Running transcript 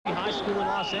school in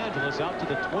Los Angeles, out to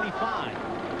the 25.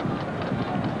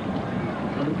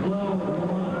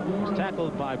 He's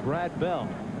tackled by Brad Bell.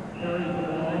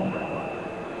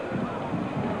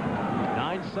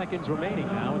 9 seconds remaining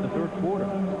now in the third quarter.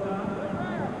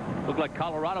 Looked like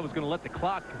Colorado was going to let the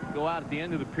clock go out at the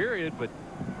end of the period, but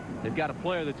they've got a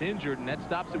player that's injured, and that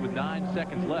stops it with 9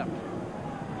 seconds left.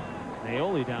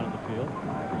 Naoli down in the field.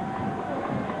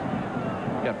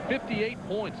 Got 58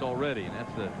 points already, and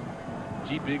that's the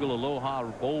Jeep Eagle Aloha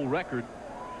Bowl record.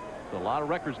 So a lot of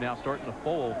records now starting to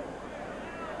fall.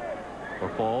 Or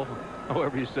fall,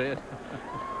 however you say it.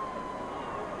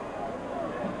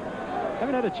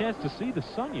 Haven't had a chance to see the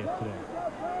sun yet today.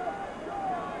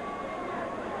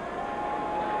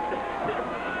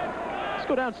 Let's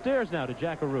go downstairs now to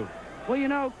Jackaroo. Well, you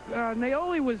know,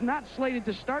 Naoli was not slated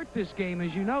to start this game,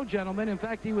 as you know, gentlemen. In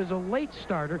fact, he was a late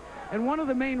starter. And one of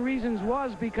the main reasons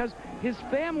was because his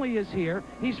family is here.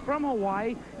 He's from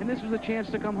Hawaii, and this was a chance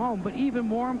to come home. But even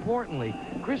more importantly,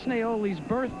 Chris Naoli's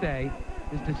birthday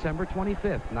is December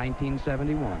 25th,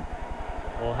 1971.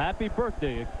 Well, happy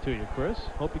birthday to you, Chris.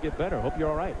 Hope you get better. Hope you're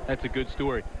all right. That's a good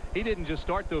story. He didn't just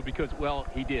start, though, because, well,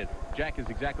 he did. Jack is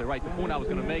exactly right. The point I was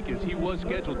going to make is he was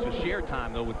scheduled to share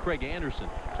time, though, with Craig Anderson.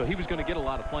 So he was going to get a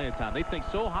lot of playing time. They think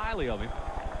so highly of him.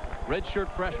 Redshirt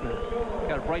freshman.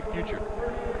 Got a bright future.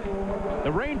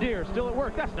 The reindeer still at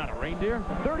work. That's not a reindeer.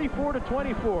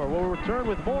 34-24. We'll return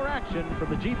with more action from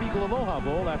the Jeep Eagle Aloha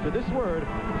Bowl after this word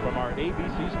from our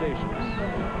ABC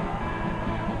stations.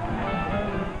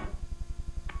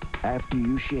 After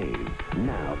you shave,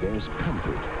 now there's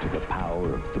comfort to the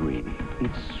power of 3.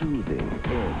 It's soothing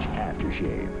Edge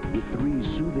Aftershave with 3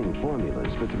 soothing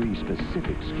formulas for 3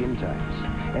 specific skin types.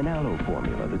 An aloe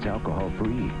formula that's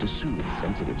alcohol-free to soothe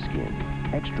sensitive skin.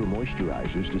 Extra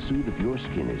moisturizers to soothe if your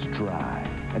skin is dry.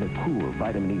 And a cool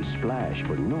vitamin E splash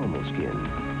for normal skin.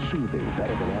 Soothing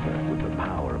better than ever with the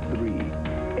power of 3.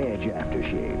 Edge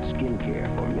Aftershave skincare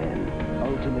for men.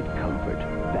 Ultimate comfort.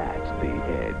 That's the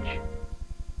Edge.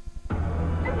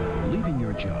 Leaving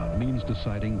your job means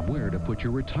deciding where to put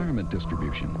your retirement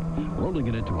distribution. Rolling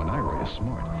it into an IRA is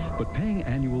smart, but paying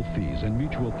annual fees and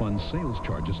mutual fund sales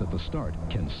charges at the start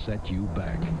can set you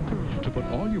back. To put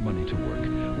all your money to work,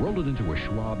 roll it into a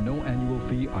Schwab no annual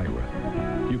fee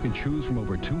IRA. You can choose from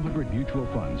over 200 mutual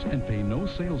funds and pay no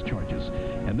sales charges,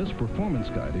 and this performance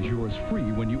guide is yours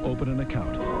free when you open an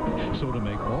account. So to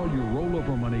make all your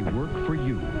rollover money work for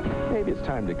you, maybe it's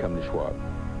time to come to Schwab.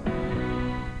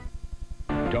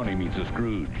 Tony meets a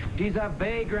Scrooge. She's a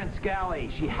vagrant,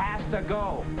 Scally. She has to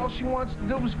go. All she wants to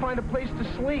do is find a place to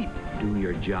sleep. Do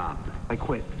your job. I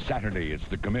quit. Saturday, it's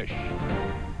the commish.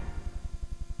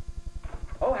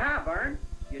 Oh, hi, Vern.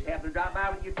 Just happened to drop by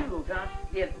with your tools, huh?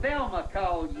 If Thelma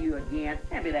called you again,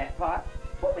 hand me that pot.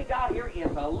 What we got here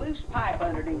is a loose pipe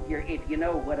underneath here, if you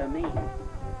know what I mean.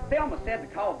 Thelma said to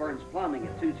call Vern's Plumbing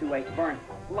at 228 Vern,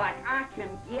 like I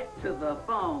can get to the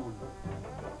phone.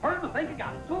 Vern, I think I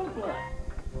got it full of blood.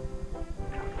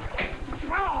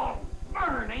 Oh,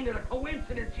 Vern, ain't it a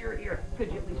coincidence you're here?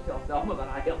 Could you at least tell Thelma that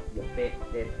I helped you fix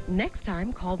it? Next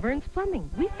time, call Vern's Plumbing.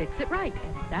 We fix it right.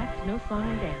 That's no song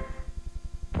and dance.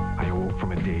 I awoke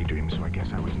from a daydream, so I guess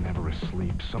I was never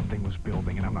asleep. Something was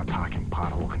building, and I'm not talking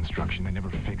pothole construction. They never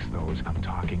fix those. I'm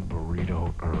talking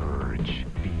burrito urge.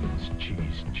 Beans,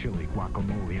 cheese, chili,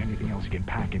 guacamole, and anything else you can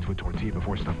pack into a tortilla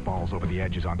before stuff falls over the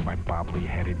edges onto my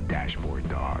bobbly-headed dashboard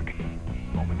dog.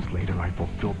 Moments later, I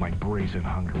fulfilled my brazen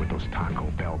hunger with those Taco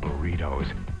Bell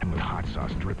burritos. And with hot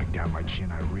sauce dripping down my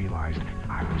chin, I realized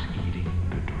I was eating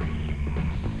the dream.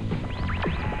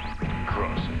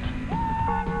 Cross it.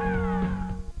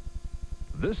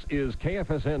 This is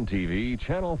KFSN TV,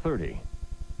 Channel 30.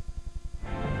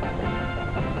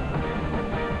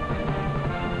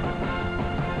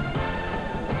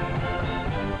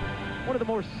 One of the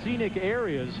more scenic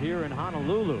areas here in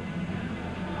Honolulu.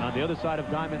 On the other side of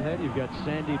Diamond Head, you've got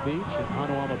Sandy Beach and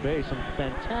Hanauma Bay. Some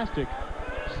fantastic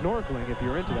snorkeling if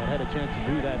you're into that. Had a chance to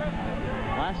do that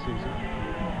last season.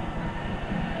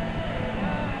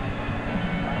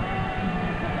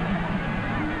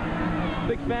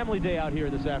 Big family day out here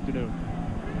this afternoon.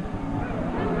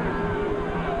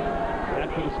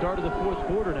 After the start of the fourth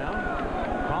quarter now,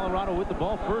 Colorado with the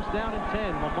ball, first down and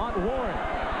 10. Lamont Warren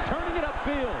turning it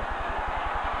upfield.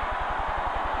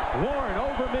 Warren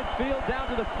over midfield down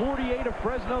to the 48 of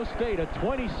Fresno State. A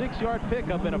 26-yard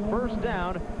pickup and a first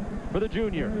down for the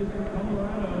junior.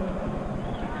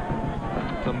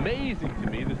 It's amazing to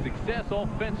me the success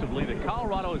offensively that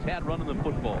Colorado has had running the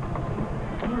football.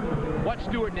 Watch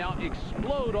Stewart now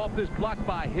explode off this block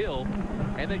by Hill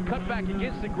and then cut back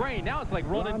against the grain. Now it's like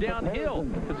running downhill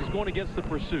because he's going against the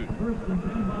pursuit.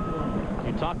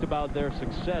 You talked about their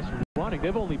success running.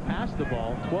 They've only passed the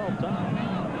ball 12 times.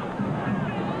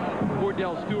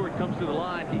 Cordell Stewart comes to the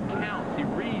line. He counts. He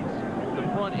reads the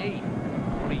front 8.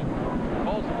 When he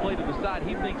calls the play to the side,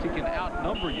 he thinks he can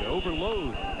outnumber you,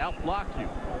 overload, outblock you.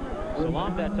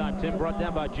 Salam that time, Tim, brought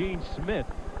down by Gene Smith.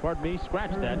 Pardon me,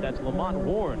 scratch that. That's Lamont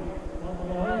Warren.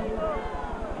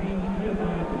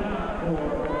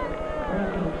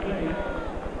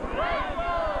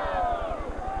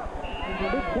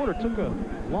 Third quarter took a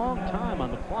long time on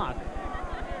the clock.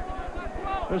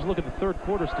 Let's look at the third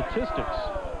quarter statistics.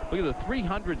 Look at the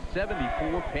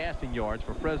 374 passing yards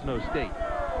for Fresno State.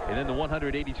 And then the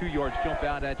 182 yards jump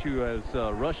out at you as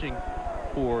rushing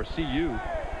for CU.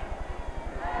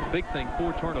 Big thing,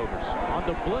 4 turnovers. On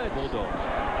the blitz. Bulldogs.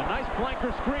 A nice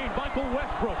flanker screen. Michael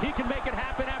Westbrook. He can make it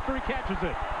happen after he catches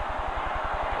it.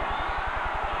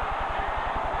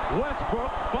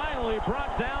 Westbrook finally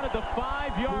brought down at the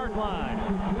 5-yard line.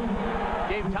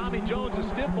 Gave Tommy Jones a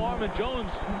stiff arm, and Jones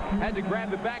had to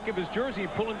grab the back of his jersey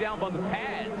and pull him down by the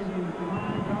pads.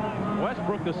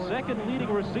 Westbrook, the second leading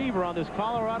receiver on this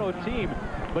Colorado team,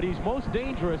 but he's most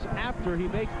dangerous after he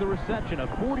makes the reception, a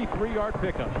 43-yard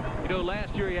pickup. You know,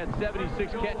 last year he had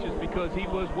 76 catches because he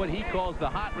was what he calls the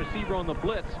hot receiver on the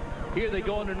blitz. Here they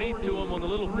go underneath to him on the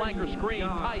little flanker screen,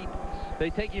 tight. They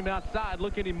take him outside,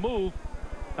 look at him move.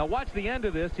 Now watch the end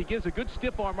of this. He gives a good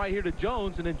stiff arm right here to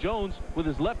Jones, and then Jones with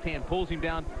his left hand pulls him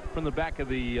down from the back of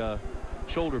the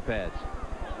shoulder pads.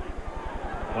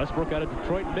 Westbrook out of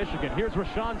Detroit, Michigan. Here's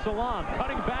Rashawn Salam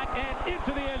cutting back and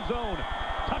into the end zone.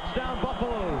 Touchdown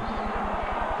Buffaloes.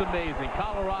 It's amazing.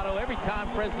 Colorado, every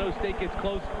time Fresno State gets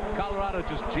close, Colorado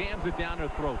just jams it down their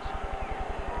throats.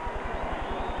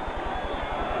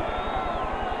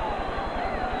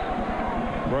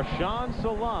 Rashawn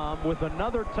Salam with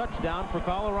another touchdown for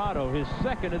Colorado, his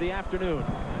second of the afternoon.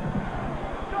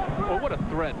 Well, what a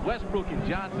threat. Westbrook and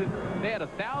Johnson, they had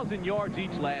 1,000 yards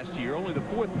each last year. Only the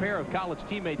 4th pair of college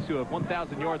teammates who have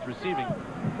 1,000 yards receiving.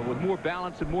 But with more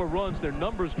balance and more runs, their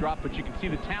numbers drop, but you can see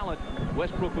the talent.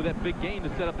 Westbrook with that big gain to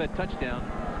set up that touchdown.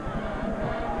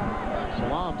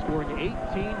 Salam scoring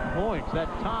 18 points. That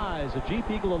ties a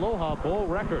Jeep Eagle Aloha Bowl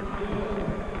record.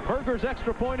 Berger's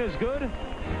extra point is good.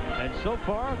 And so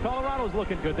far, Colorado's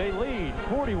looking good. They lead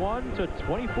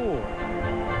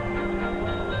 41-24.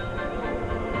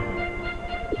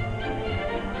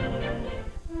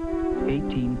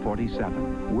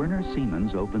 1847, Werner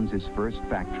Siemens opens his first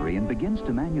factory and begins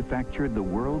to manufacture the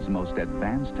world's most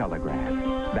advanced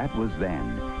telegraph. That was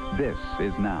then. This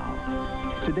is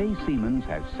now. Today, Siemens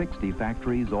has 60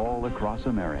 factories all across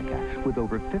America, with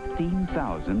over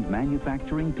 15,000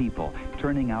 manufacturing people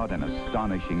turning out an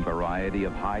astonishing variety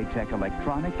of high-tech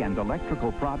electronic and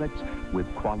electrical products with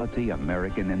quality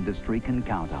American industry can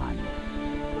count on.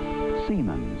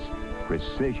 Siemens,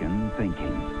 precision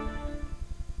thinking.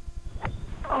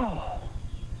 Oh,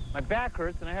 my back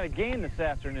hurts and I had a game this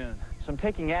afternoon, so I'm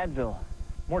taking Advil.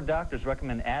 More doctors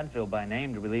recommend Advil by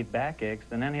name to relieve backaches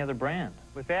than any other brand.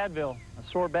 With Advil, a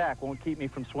sore back won't keep me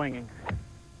from swinging.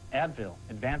 Advil,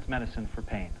 advanced medicine for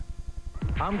pain.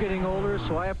 I'm getting older,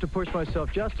 so I have to push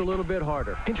myself just a little bit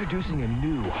harder. Introducing a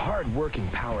new, hard-working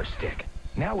power stick.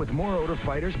 Now with more odor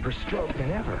fighters per stroke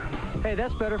than ever. Hey,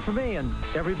 that's better for me and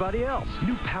everybody else.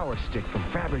 New power stick from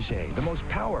Fabergé, the most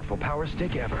powerful power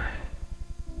stick ever.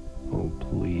 Oh,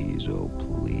 please, oh,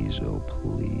 please, oh,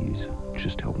 please.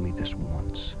 Just help me this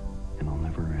once, and I'll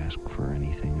never ask for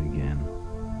anything again.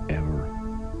 Ever.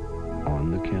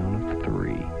 On the count of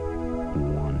 3.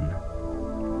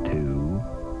 1, 2,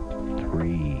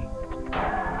 3.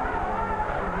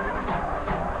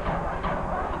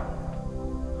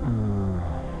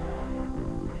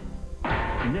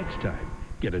 Next time,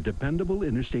 get a dependable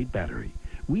interstate battery.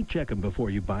 We check them before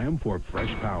you buy them for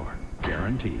fresh power.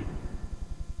 Guaranteed.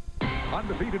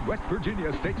 Undefeated West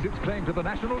Virginia stakes its claim to the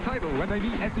national title when they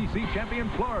meet SEC champion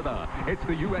Florida. It's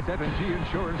the USF&G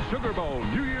Insurance Sugar Bowl,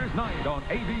 New Year's night on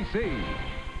ABC.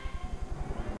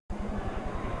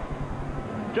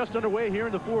 Just underway here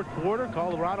in the fourth quarter.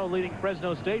 Colorado leading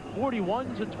Fresno State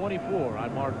 41-24.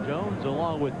 I'm Mark Jones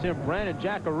along with Tim Brandt and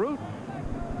Jack Arute.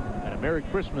 And a Merry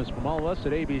Christmas from all of us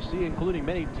at ABC, including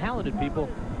many talented people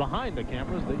behind the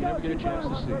cameras that you never get a chance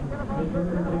to see.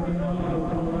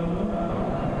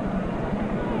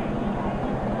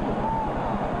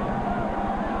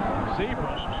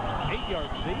 Zebra, 8-yard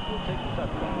Zebra will take the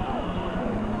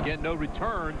touchdown. Again, no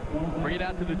return. Bring it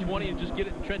out to the 20 and just get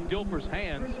it in Trent Dilfer's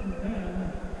hands.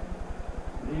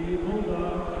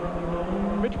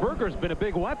 Mitch Berger's been a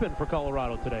big weapon for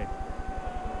Colorado today.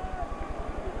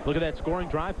 Look at that scoring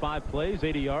drive, 5 plays,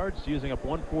 80 yards, using up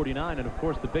 149. And, of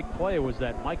course, the big play was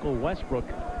that Michael Westbrook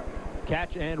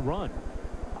catch and run.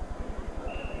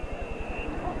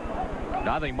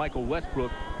 Now, I think Michael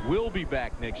Westbrook will be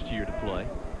back next year to play.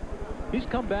 He's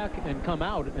come back and come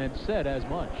out and said as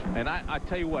much. And I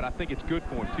tell you what, I think it's good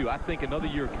for him, too. I think another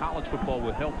year of college football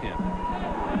will help him.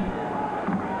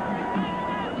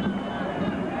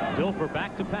 Dilfer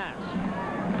back to pass.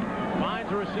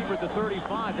 Finds a receiver at the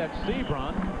 35. That's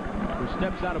Sebron, who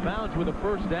steps out of bounds with a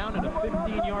first down and a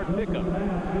 15-yard pickup.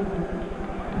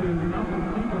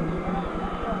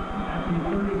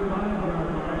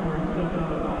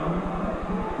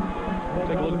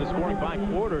 Take a look at the scoring by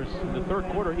quarters. In the third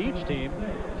quarter, each team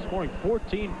scoring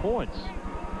 14 points.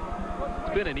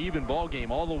 It's been an even ball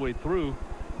game all the way through.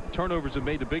 Turnovers have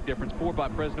made the big difference. 4 by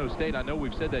Fresno State. I know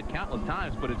we've said that countless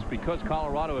times, but it's because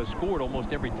Colorado has scored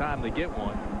almost every time they get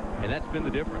one, and that's been the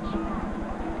difference.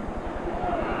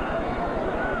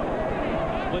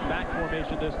 Split back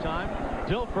formation this time.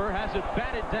 Dilfer has it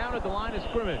batted down at the line of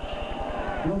scrimmage.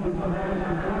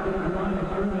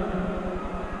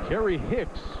 Kerry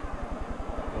Hicks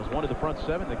was one of the front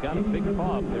 7 that got a big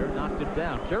pop there, knocked it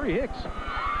down. Kerry Hicks,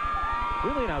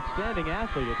 really an outstanding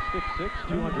athlete at 6'6",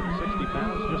 260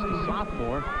 pounds, just a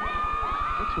sophomore.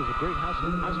 Hicks was a great high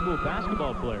school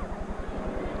basketball player.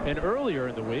 And earlier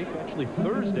in the week, actually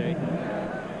Thursday,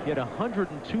 he had a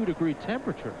 102-degree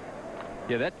temperature.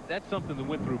 Yeah, that's something that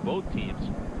went through both teams.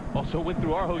 Also went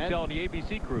through our hotel and the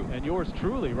ABC crew. And yours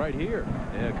truly right here.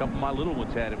 Yeah, a couple of my little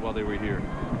ones had it while they were here.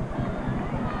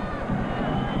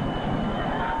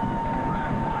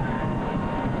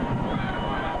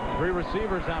 Three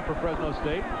receivers out for Fresno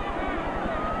State.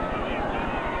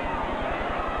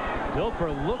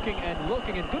 Dilfer looking and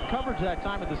looking, and good coverage that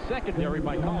time in the secondary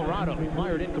by Colorado. He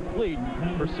fired incomplete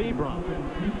for Sebron.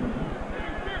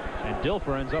 And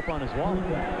Dilfer ends up on his wallet.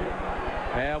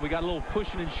 Yeah, we got a little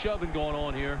pushing and shoving going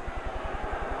on here.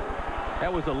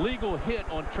 That was a legal hit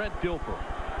on Trent Dilfer.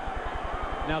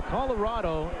 Now,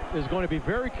 Colorado is going to be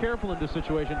very careful in this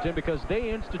situation, Tim, because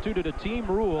they instituted a team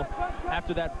rule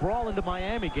after that brawl in the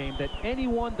Miami game that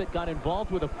anyone that got involved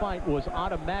with a fight was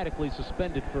automatically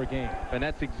suspended for a game. And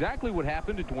that's exactly what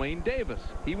happened to Dwayne Davis.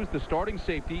 He was the starting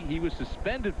safety. He was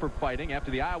suspended for fighting after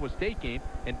the Iowa State game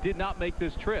and did not make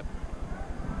this trip.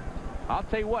 I'll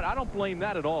tell you what, I don't blame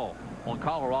that at all on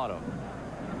Colorado.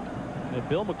 And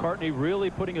Bill McCartney really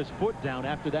putting his foot down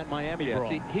after that Miami brawl.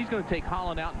 See, he's going to take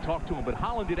Holland out and talk to him, but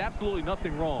Holland did absolutely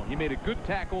nothing wrong. He made a good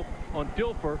tackle on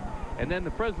Dilfer, and then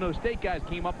the Fresno State guys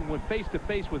came up and went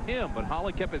face-to-face with him, but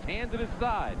Holland kept his hands at his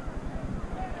side.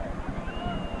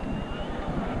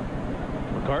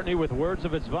 McCartney with words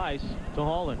of advice to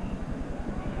Holland.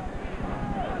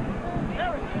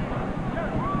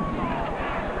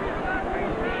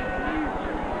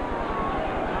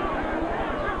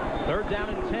 Third down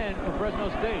and 10 for Fresno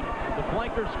State. The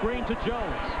flanker screen to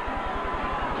Jones.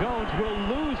 Jones will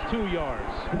lose 2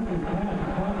 yards.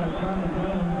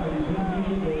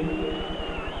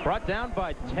 Brought down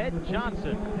by Ted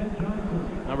Johnson,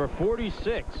 number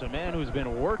 46, a man who's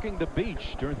been working the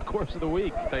beach during the course of the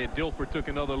week. I tell you, Dilfer took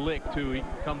another lick, too. He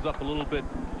comes up a little bit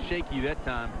shaky that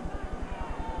time.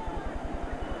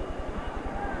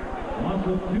 Loss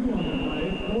of 2 on the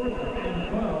play, 4th and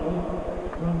 12.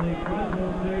 From the Fresno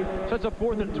State. So it's a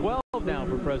 4th and 12 now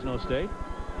for Fresno State.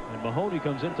 And Mahoney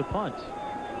comes in to punt.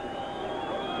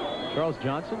 Charles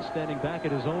Johnson standing back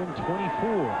at his own 24.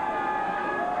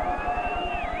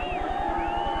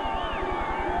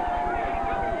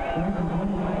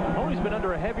 Mahoney's been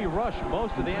under a heavy rush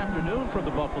most of the afternoon from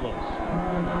the Buffaloes.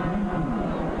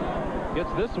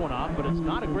 Gets this one off, but it's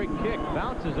not a great kick.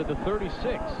 Bounces at the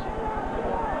 36.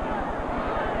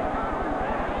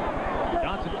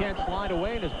 Johnson can't slide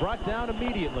away and is brought down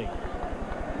immediately.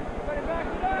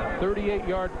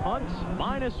 38-yard punt,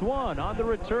 -1 on the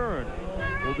return.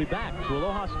 We'll be back to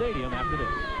Aloha Stadium after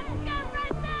this.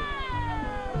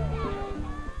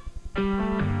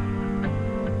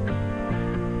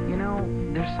 You know,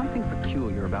 there's something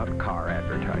peculiar about car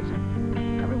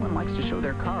advertising. Everyone likes to show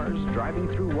their cars driving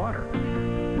through water.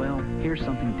 Well, here's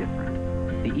something different.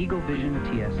 The Eagle Vision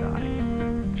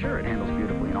TSI. Sure, it handles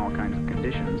beautifully in all kinds of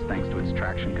conditions thanks to its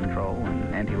traction control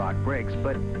and anti-lock brakes,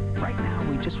 but right now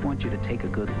we just want you to take a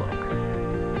good look.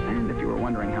 And if you were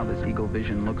wondering how this Eagle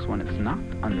Vision looks when it's not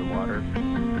underwater,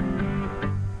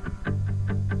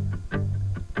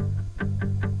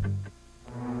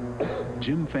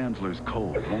 Jim Fansler's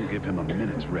cold won't give him a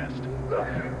minute's rest.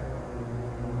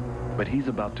 But he's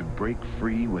about to break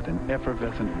free with an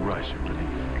effervescent rush of relief.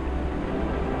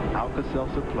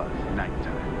 Alka-Seltzer Plus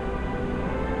Nighttime.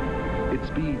 It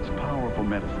speeds powerful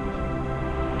medicines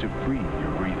to free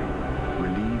your breathing,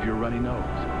 relieve your runny nose,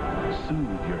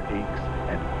 soothe your aches,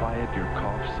 and quiet your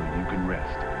cough so you can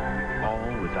rest,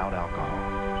 all without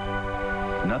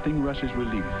alcohol. Nothing rushes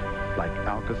relief like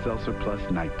Alka-Seltzer Plus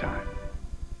Nighttime.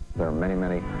 There are many,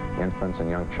 many infants and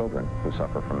young children who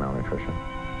suffer from malnutrition.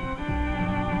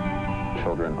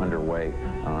 Children underweight,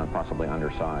 possibly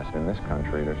undersized. In this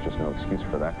country, there's just no excuse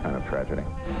for that kind of tragedy.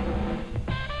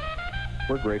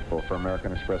 We're grateful for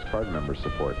American Express card members'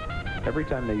 support. Every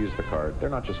time they use the card, they're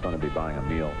not just going to be buying a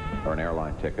meal or an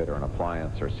airline ticket or an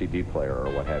appliance or a CD player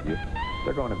or what have you.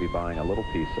 They're going to be buying a little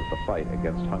piece of the fight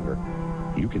against hunger.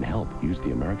 You can help. Use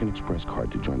the American Express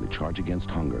card to join the charge against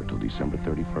hunger till December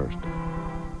 31st.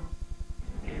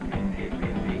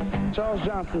 Charles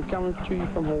Johnson coming to you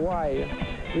from Hawaii,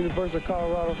 University of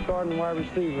Colorado starting wide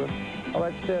receiver. I'd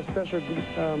like to say a special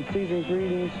season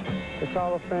greetings to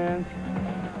Collar fans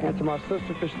and to my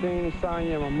sister Christine,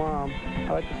 Sonia, and my mom. I'd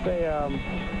like to say,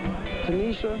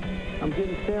 Tanisha, I'm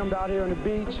getting filmed out here on the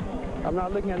beach. I'm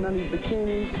not looking at none of these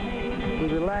bikinis.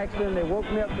 We're relaxing. They woke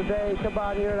me up today. Come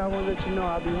out here, and I want to let you know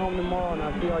I'll be home tomorrow, and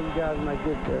I'll see all you guys when I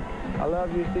get there. I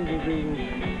love you. Season greetings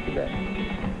today.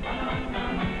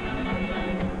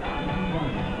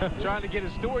 Trying to get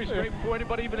his story straight before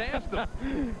anybody even asked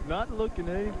him. Not looking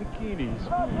at any bikinis.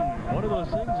 One of those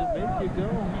things that make you go.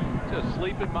 Just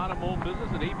sleeping, mind my own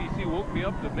business, and ABC woke me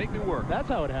up to make me work. That's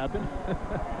how it happened.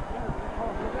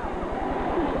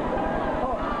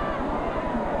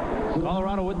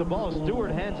 Colorado with the ball. Stewart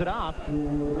hands it off.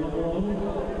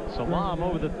 Salam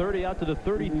over the 30 out to the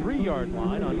 33-yard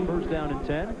line on 1st down and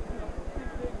 10.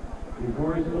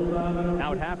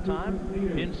 Now at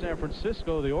halftime in San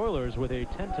Francisco, the Oilers with a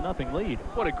 10-0 lead.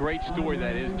 What a great story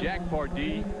that is. Jack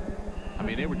Pardee. I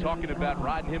mean, they were talking about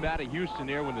riding him out of Houston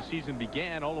there when the season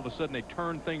began. All of a sudden, they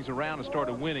turned things around and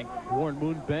started winning. Warren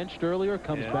Moon benched earlier,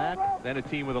 comes back. Then a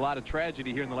team with a lot of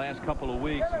tragedy here in the last couple of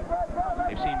weeks.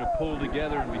 They've seemed to pull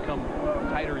together and become a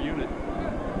tighter unit.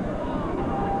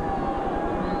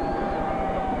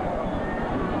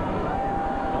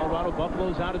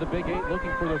 Buffalo's out of the Big 8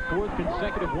 looking for their 4th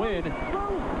consecutive win.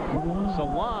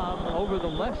 Salam over the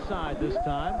left side this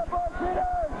time.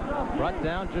 Brought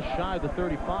down just shy of the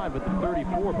 35 at the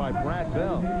 34 by Brad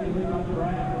Bell.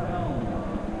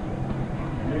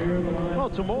 Well,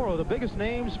 tomorrow, the biggest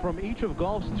names from each of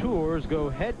golf's tours go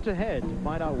head-to-head to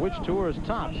find out which tour is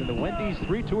tops in the Wendy's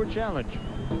 3-Tour Challenge.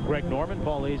 Greg Norman,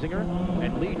 Paul Azinger,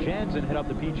 and Lee Jansen head up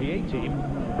the PGA team.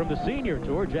 From the Senior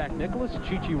Tour, Jack Nicklaus,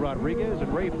 Chichi Rodriguez,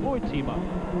 and Ray Floyd team up.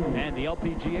 And the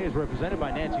LPGA is represented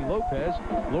by Nancy Lopez,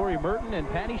 Lori Merton, and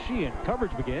Patty Sheehan.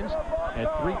 Coverage begins at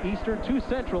 3 Eastern, 2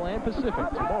 Central, and Pacific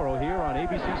tomorrow here on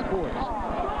ABC Sports.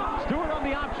 Stewart on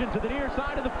the option to the near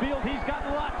side of the field. He's got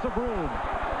lots of room.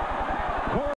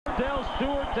 Cordell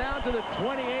Stewart down to the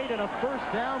 28 and a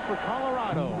 1st down for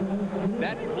Colorado.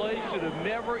 That play should have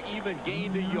never even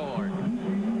gained a yard.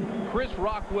 Chris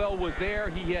Rockwell was there.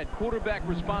 He had quarterback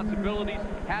responsibilities,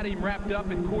 had him wrapped up,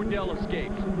 and Cordell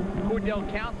escapes. Cordell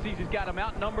counts, sees he's got him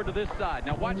outnumbered to this side.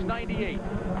 Now watch 98.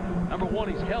 Number 1,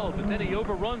 he's held, but then he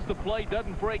overruns the play,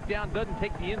 doesn't break down, doesn't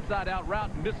take the inside-out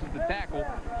route, and misses the tackle.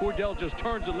 Cordell just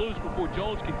turns it loose before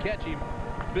Jones can catch him.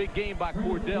 Big game by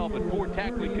Cordell, but poor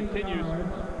tackling continues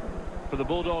for the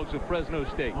Bulldogs of Fresno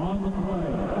State.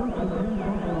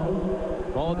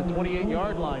 Ball at the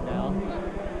 28-yard line now.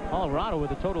 Colorado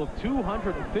with a total of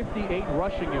 258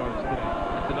 rushing yards today.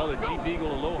 That's another Jeep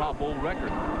Eagle Aloha Bowl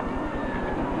record.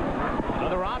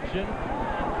 Another option.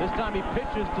 This time he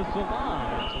pitches to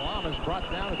Salam. Salam is brought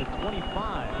down at the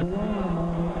 25.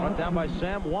 Brought down by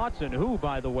Sam Watson, who,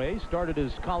 by the way, started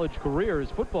his college career,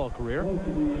 his football career,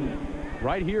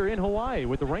 right here in Hawaii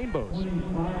with the Rainbows.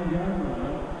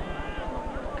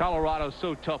 Colorado's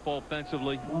so tough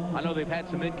offensively. I know they've had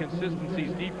some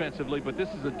inconsistencies defensively, but this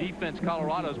is a defense,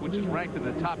 Colorado's, which is ranked in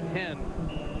the top 10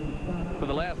 for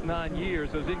the last 9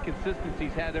 years. Those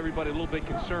inconsistencies had everybody a little bit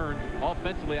concerned.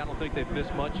 Offensively, I don't think they've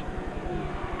missed much.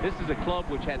 This is a club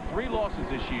which had 3 losses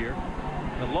this year.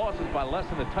 The losses by less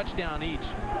than a touchdown each.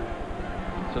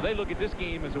 So they look at this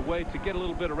game as a way to get a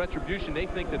little bit of retribution. They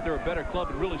think that they're a better club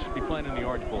and really should be playing in the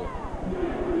Orange Bowl.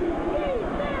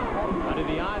 Out of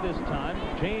the eye this time.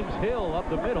 James Hill up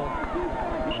the middle.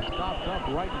 And stopped up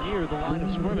right near the line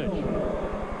of scrimmage.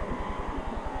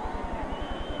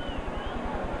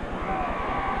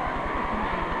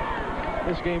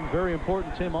 This game very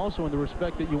important, Tim, also in the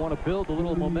respect that you want to build a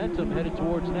little momentum headed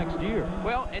towards next year.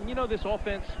 Well, and you know, this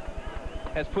offense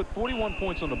has put 41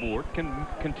 points on the board,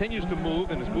 continues to move,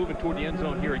 and is moving toward the end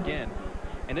zone here again.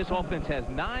 And this offense has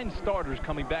 9 starters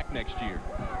coming back next year.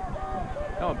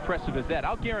 How impressive is that?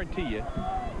 I'll guarantee you,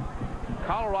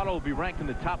 Colorado will be ranked in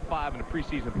the top 5 in the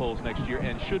preseason polls next year,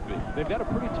 and should be. They've got a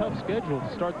pretty tough schedule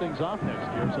to start things off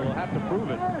next year, so they'll have to prove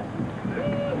it.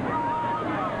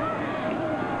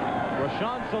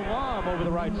 Rashawn Salam over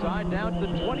the right side, down to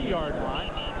the 20-yard line.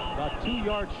 about 2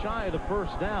 yards shy of the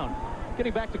first down.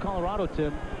 Getting back to Colorado,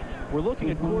 Tim, we're looking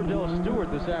at Cordell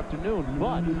Stewart this afternoon,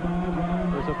 but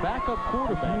there's a backup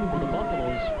quarterback for the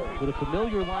Buffaloes with a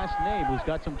familiar last name who's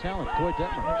got some talent, Coy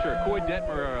Detmer. Sure, Coy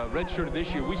Detmer, redshirted this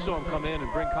year. We saw him come in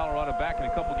and bring Colorado back in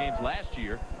a couple games last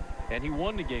year, and he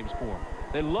won the games for him.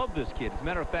 They love this kid. As a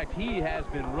matter of fact, he has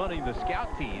been running the scout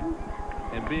team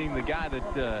and being the guy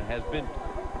that has been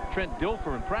Trent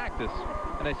Dilfer in practice.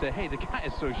 And they say, hey, the guy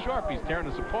is so sharp, he's tearing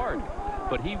us apart.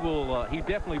 But he will, he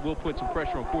definitely will put some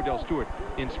pressure on Cordell Stewart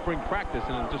in spring practice,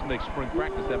 and it'll just make spring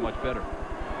practice that much better.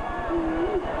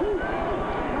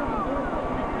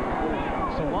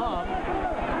 Salam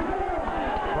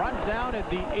brought down at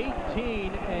the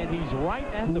 18, and he's right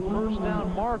at the first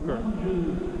down marker.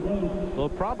 They'll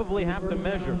probably have to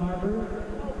measure.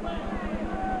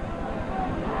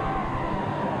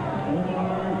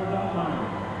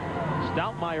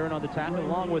 Stoutmeyer in on the tackle,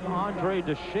 along with Andre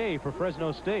Deshay for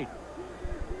Fresno State.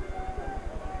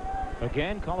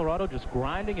 Again, Colorado just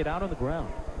grinding it out on the ground.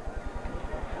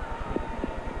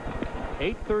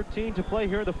 8:13 to play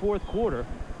here in the fourth quarter,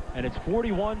 and it's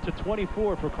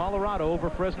 41-24 for Colorado over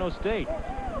Fresno State.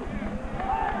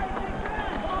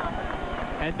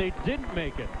 And they didn't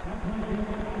make it.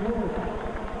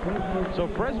 So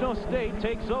Fresno State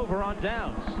takes over on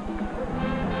downs.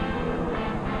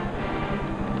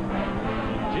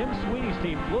 Jim Sweeney's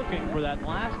team looking for that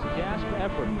last gasp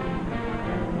effort.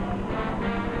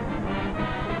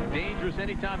 Dangerous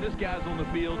anytime this guy's on the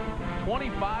field.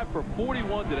 25 for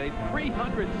 41 today,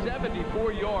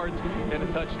 374 yards and a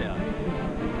touchdown.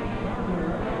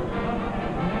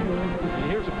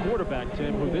 And here's a quarterback,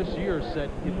 Tim, who this year set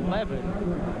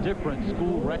 11 different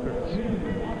school records.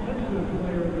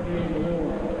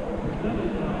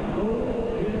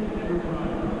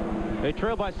 They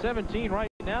trail by 17 right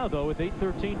now, though, with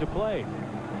 8:13 to play.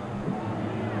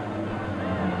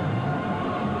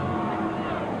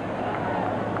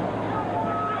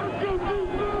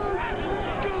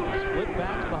 Split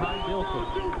backs behind Dilfer.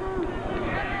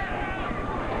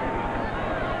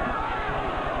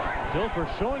 Dilfer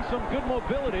showing some good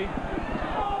mobility.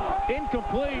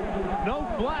 Incomplete, no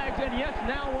flags, and yes,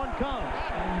 now one comes.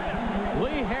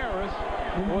 Lee Harris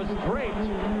was draped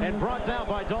and brought down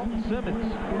by Dalton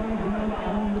Simmons.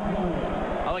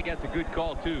 I think that's a good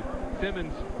call, too.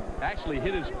 Simmons actually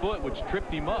hit his foot, which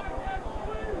tripped him up.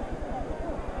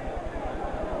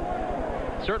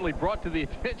 Certainly brought to the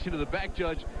attention of the back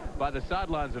judge by the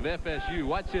sidelines of FSU.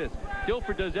 Watch this.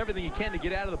 Dilfer does everything he can to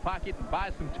get out of the pocket and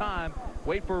buy some time,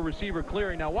 wait for a receiver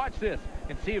clearing. Now watch this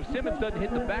and see if Simmons doesn't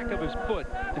hit the back of his foot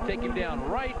to take him down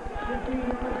right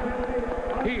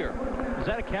here. Is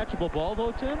that a catchable ball,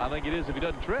 though, Tim? I think it is if he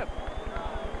doesn't trip.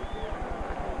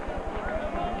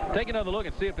 Take another look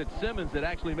and see if it's Simmons that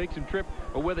actually makes him trip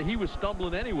or whether he was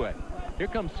stumbling anyway. Here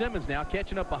comes Simmons now,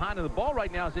 catching up behind him. The ball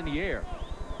right now is in the air.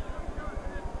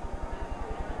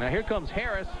 Now here comes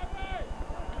Harris.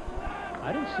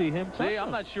 I didn't see him touch him.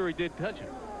 I'm not sure he did touch him.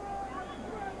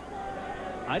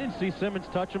 I didn't see Simmons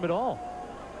touch him at all.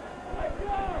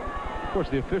 Of course,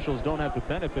 the officials don't have the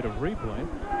benefit of replay.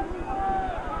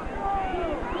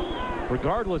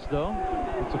 Regardless, though,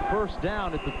 it's a first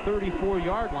down at the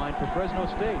 34-yard line for Fresno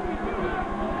State.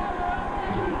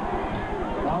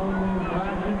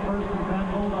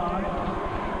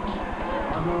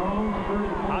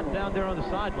 Hot down there on the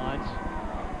sidelines.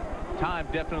 Time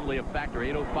definitely a factor.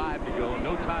 8:05 to go.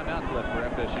 No timeouts left for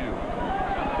FSU.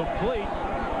 Complete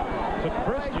to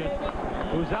Christian,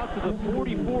 who's out to the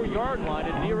 44-yard line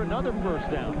and near another first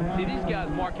down. See, these guys,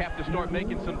 Mark, have to start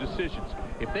making some decisions.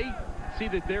 If they see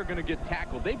that they're going to get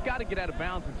tackled, they've got to get out of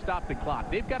bounds and stop the clock.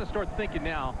 They've got to start thinking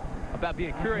now about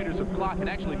being curators of clock and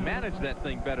actually manage that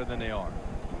thing better than they are.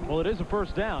 Well, it is a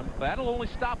first down. But that'll only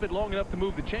stop it long enough to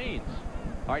move the chains.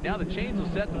 All right, now the chains will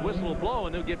set, the whistle will blow,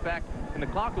 and they'll get back, and the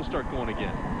clock will start going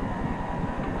again.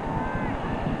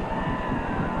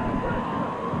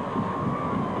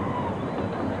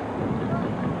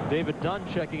 David Dunn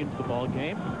checking into the ball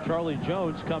game. Charlie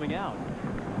Jones coming out.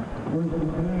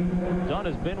 Dunn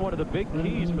has been one of the big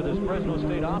keys for this Fresno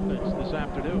State offense this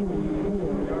afternoon.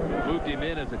 Moved him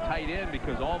in as a tight end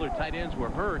because all their tight ends were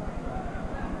hurt.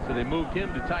 So they moved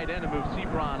him to tight end and moved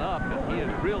Sebron up, and he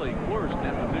has really flourished in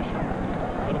that position.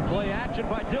 But a play action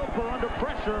by Dilfer under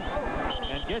pressure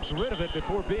and gets rid of it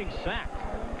before being sacked.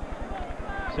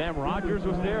 Sam Rogers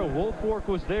was there, Wolfork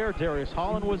was there, Darius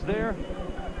Holland was there.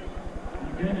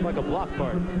 Like a block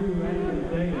party.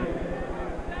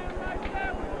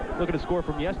 Look at a score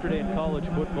from yesterday in college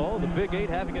football. The Big Eight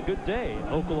having a good day.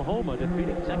 Oklahoma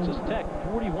defeating Texas Tech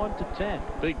 41-10.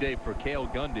 Big day for Cale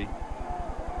Gundy.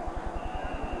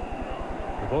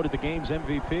 Voted the game's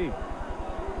MVP.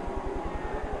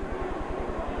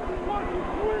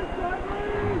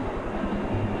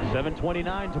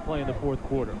 7:29 to play in the fourth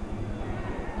quarter.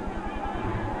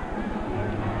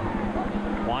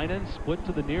 Winan split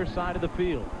to the near side of the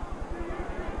field.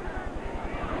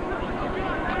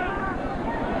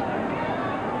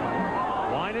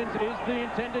 Winans is the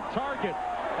intended target.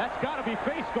 That's got to be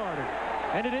face guarded.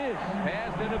 And it is.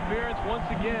 Pass interference once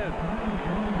again.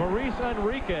 Maurice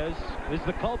Enriquez is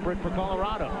the culprit for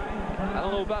Colorado. I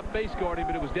don't know about face guarding,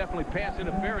 but it was definitely pass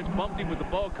interference. Bumped him with the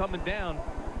ball coming down.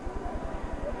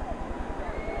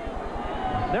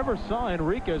 Never saw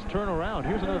Enriquez turn around.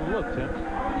 Here's another look, Tim.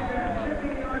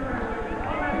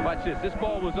 Watch this. This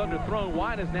ball was underthrown.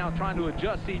 Wine is now trying to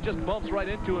adjust. See, he just bumps right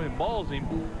into him and mauls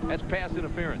him. That's pass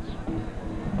interference.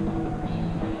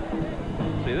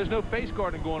 See, there's no face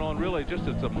guarding going on, really. Just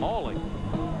it's a mauling.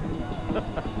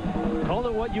 Call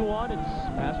it what you want. It's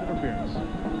pass interference.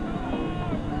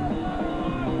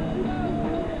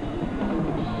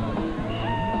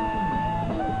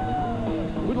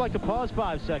 We'd like to pause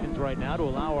 5 seconds right now to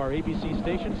allow our ABC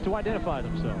stations to identify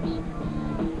themselves.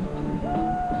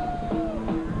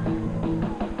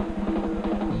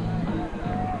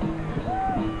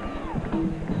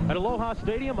 At Aloha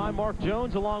Stadium, I'm Mark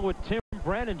Jones along with Tim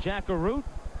Brenn and Jack Arute.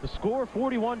 The score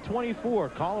 41-24.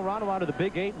 Colorado out of the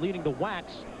Big 8 leading the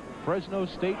Wax Fresno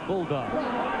State Bulldogs.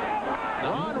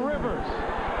 Ron Rivers.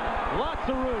 Lots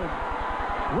of room.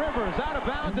 Rivers out of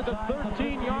bounds at the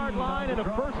 13-yard line and a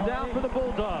first down for the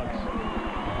Bulldogs.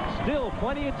 Still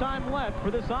plenty of time left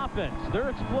for this offense. They're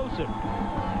explosive.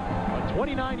 A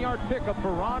 29-yard pickup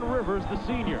for Ron Rivers, the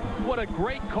senior. What a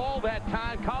great call that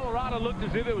time. Colorado looked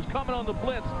as if it was coming on the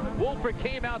blitz. Wolford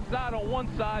came outside on one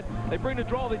side. They bring the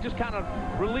draw. They just kind of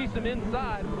release him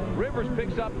inside. Rivers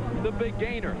picks up the big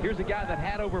gainer. Here's a guy that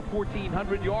had over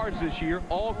 1,400 yards this year.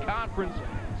 All conference.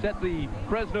 Set the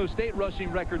Fresno State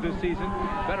rushing record this season.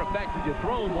 Matter of fact, the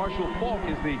dethroned Marshall Falk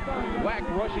is the WAC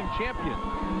rushing champion.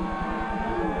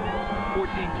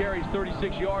 14 carries,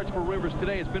 36 yards for Rivers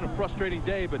today. It's been a frustrating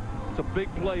day, but it's a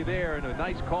big play there and a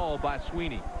nice call by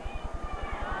Sweeney.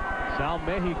 Sal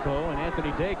Mexico and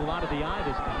Anthony Daigle out of the eye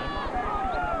this time.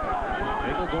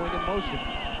 Daigle going in motion.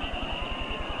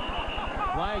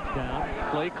 Flags down.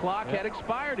 Play clock had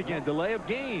expired again. Delay of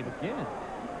game. Again.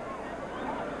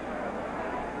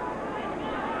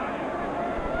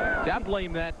 See, I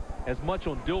blame that as much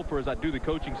on Dilfer as I do the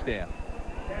coaching staff.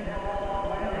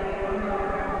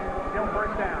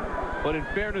 But in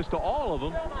fairness to all of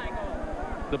them,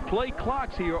 the play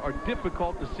clocks here are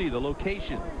difficult to see. The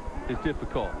location is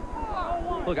difficult.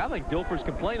 Look, I think Dilfer's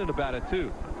complaining about it,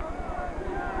 too.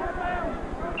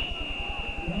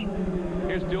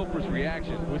 Here's Dilfer's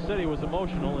reaction. We said he was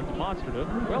emotional and demonstrative.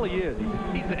 Well, he is.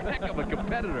 He's a heck of a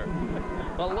competitor.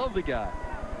 I love the guy.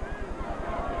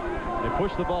 They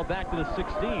push the ball back to the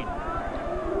 16.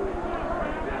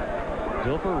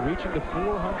 Dilfer reaching the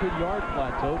 400-yard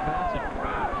plateau passing.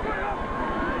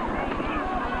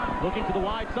 Looking to the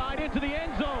wide side into the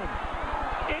end zone.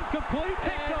 Incomplete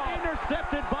and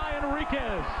intercepted by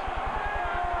Enriquez.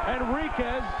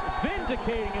 Enriquez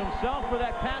vindicating himself for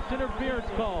that pass interference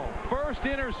call. First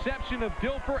interception of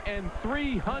Dilfer and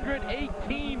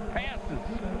 318 passes.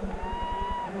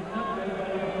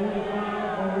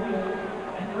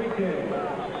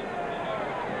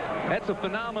 That's a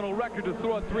phenomenal record to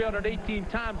throw it 318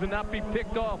 times and not be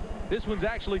picked off. This one's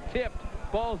actually tipped.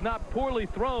 Ball's not poorly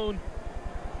thrown,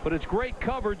 but it's great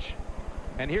coverage.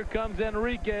 And here comes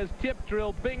Enriquez. Tip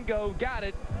drill. Bingo. Got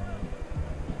it.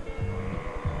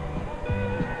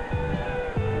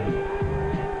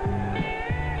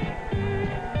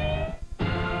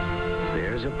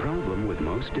 There's a problem with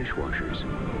most dishwashers.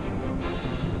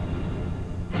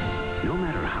 No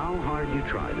matter how hard you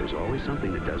try, there's always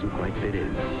something that doesn't quite fit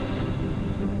in.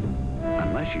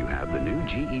 Unless you have the new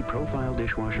GE Profile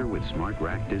dishwasher with Smart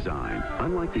Rack design.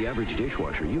 Unlike the average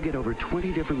dishwasher, you get over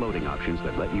 20 different loading options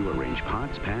that let you arrange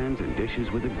pots, pans, and dishes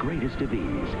with the greatest of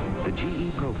ease. The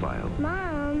GE Profile.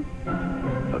 Mom.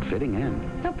 A fitting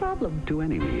end. No problem. To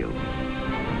any meal.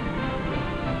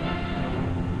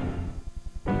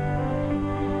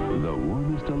 The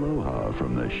warmest aloha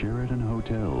from the Sheraton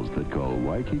hotels that call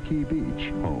Waikiki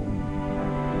Beach home.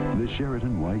 The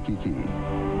Sheraton Waikiki.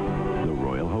 The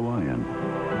Royal Hawaiian.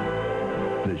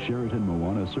 The Sheraton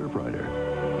Moana Surfrider.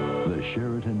 The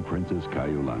Sheraton Princess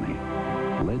Kaiulani.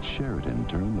 Let Sheraton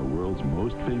turn the world's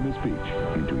most famous beach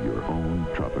into your own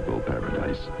tropical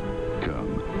paradise.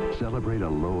 Come, celebrate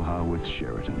aloha with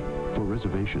Sheraton. For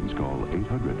reservations, call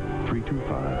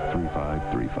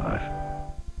 800-325-3535.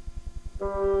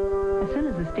 As soon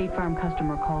as a State Farm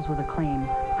customer calls with a claim,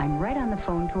 I'm right on the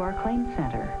phone to our claim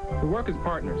center. We work as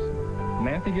partners.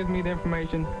 Nancy gives me the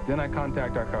information, then I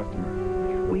contact our customer.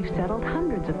 We've settled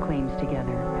hundreds of claims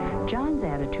together. John's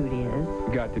attitude is...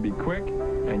 You got to be quick,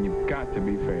 and you've got to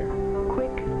be fair.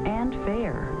 Quick and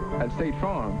fair. At State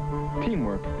Farm,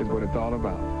 teamwork is what it's all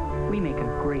about. We make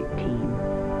a great team.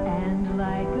 And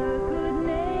like a good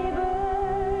neighbor,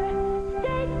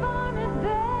 State Farm is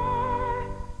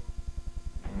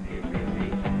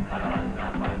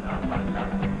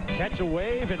there. Catch a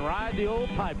wave and ride the old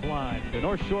pipeline, the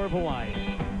North Shore of Hawaii.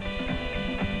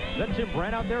 Is that Tim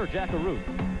Brandt out there or Jack Arute?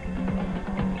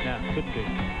 No, couldn't be.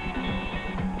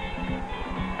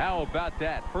 How about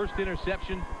that? First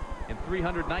interception in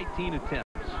 319 attempts.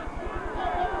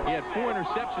 He had 4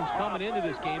 interceptions coming into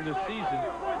this game this season.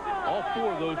 All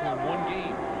 4 of those were in one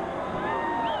game.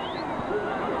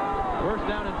 First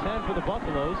down and 10 for the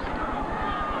Buffaloes.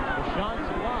 Rashawn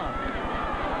Salam.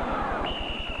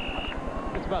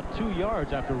 It's about 2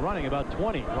 yards after running about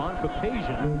 20. Ron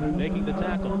Papazian making the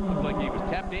tackle. Looked like he was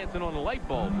tap dancing on a light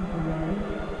bulb.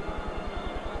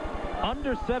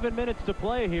 Under 7 minutes to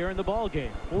play here in the ball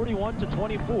game.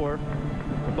 41-24.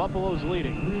 The Buffaloes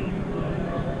leading.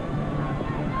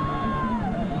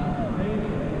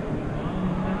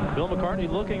 Bill McCartney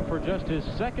looking for just his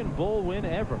second bowl win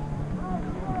ever.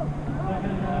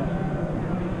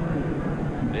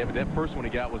 Yeah, but that first one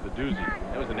he got was a doozy.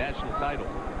 That was a national title.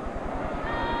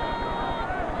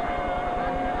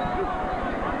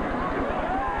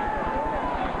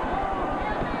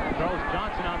 Charles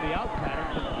Johnson on the out pattern,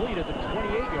 complete at the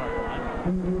 28-yard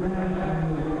line.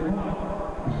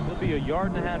 He'll be a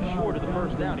yard and a half short of the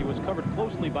first down. He was covered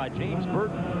closely by James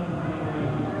Burton.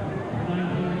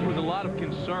 There was a lot of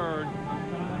concern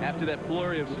after that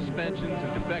flurry of suspensions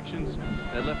and defections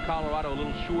that left Colorado a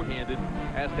little shorthanded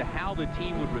as to how the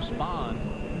team would respond.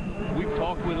 We've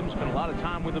talked with them, spent a lot of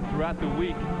time with them throughout the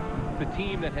week. The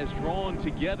team that has drawn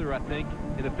together, I think,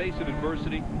 in the face of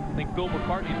adversity. I think Bill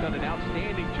McCartney's done an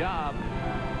outstanding job.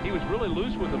 He was really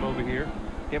loose with them over here.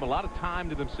 Gave a lot of time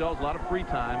to themselves, a lot of free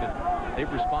time, and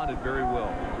they've responded very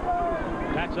well.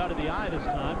 Backs out of the eye this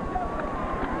time.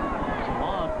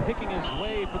 Salam picking his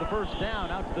way for the first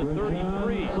down out to the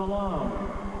 33. Salam.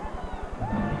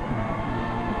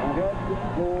 Ahead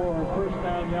for first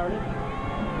down yardage.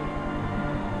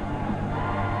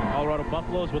 Colorado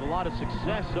Buffaloes with a lot of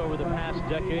success over the past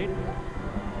decade.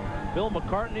 Bill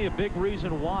McCartney, a big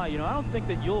reason why. You know, I don't think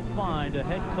that you'll find a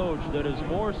head coach that is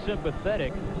more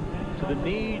sympathetic to the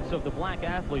needs of the black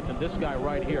athlete than this guy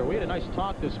right here. We had a nice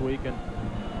talk this week, and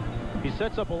he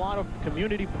sets up a lot of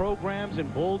community programs in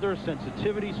Boulder,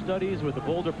 sensitivity studies with the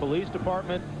Boulder Police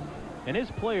Department, and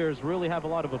his players really have a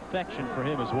lot of affection for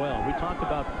him as well. We talked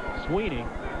about Sweeney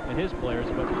and his players,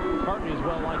 but McCartney is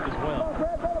well liked as well.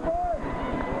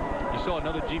 You saw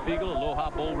another Jeep Eagle Aloha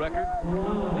Bowl record,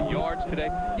 the yards today.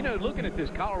 You know, looking at this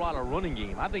Colorado running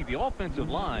game, I think the offensive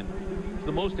line is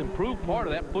the most improved part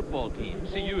of that football team.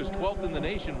 CU is 12th in the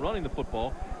nation running the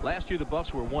football. Last year the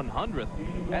Buffs were 100th.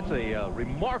 That's a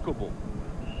remarkable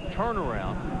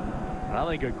turnaround. And I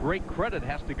think a great credit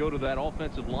has to go to that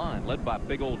offensive line, led by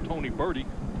big old Tony Birdie.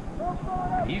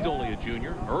 He's only a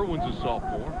junior. Irwin's a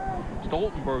sophomore.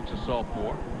 Stoltenberg's a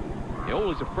sophomore.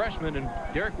 Eola's a freshman, and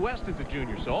Derek West is a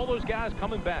junior. So all those guys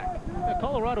coming back. Yeah,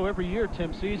 Colorado every year,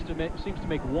 Tim, seems to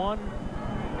make one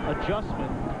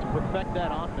adjustment to perfect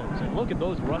that offense. And look at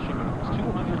those rushing numbers,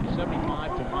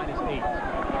 275 to -8.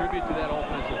 Tribute to that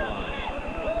offensive line.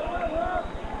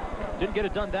 Didn't get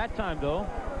it done that time, though.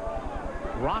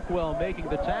 Rockwell making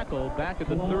the tackle back at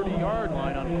the 30-yard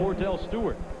line on Cordell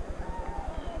Stewart.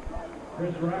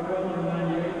 Chris Rockwell on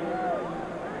 98.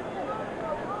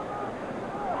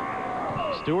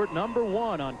 Stewart, number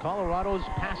 1 on Colorado's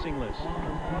passing list.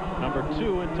 Number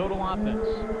 2 in total offense.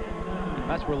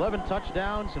 That's for 11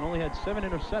 touchdowns and only had 7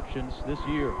 interceptions this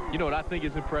year. You know what I think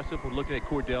is impressive when looking at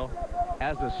Cordell?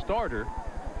 As a starter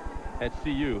at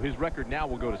CU, his record now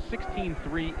will go to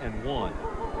 16-3-1.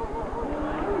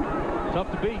 Tough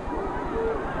to beat.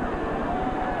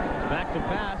 Back to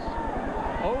pass.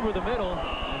 Over the middle.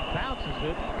 And bounces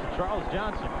it to Charles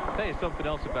Johnson. I'll tell you something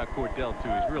else about Cordell, too.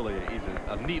 He's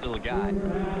a neat little guy.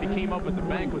 He came up at the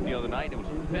banquet the other night. It was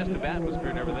a festive atmosphere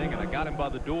and everything, and I got him by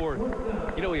the door.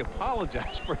 You know, he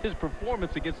apologized for his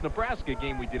performance against Nebraska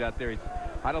game we did out there. He said,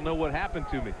 I don't know what happened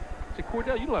to me. I said,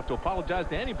 Cordell, you don't have to apologize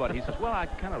to anybody. He says, well, I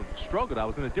kind of struggled. I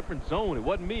was in a different zone. It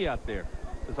wasn't me out there.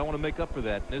 He says, I want to make up for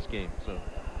that in this game. So,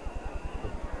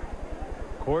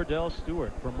 Cordell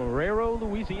Stewart from Marrero,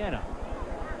 Louisiana.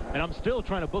 And I'm still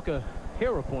trying to book a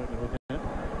hair appointment with him,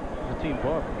 the team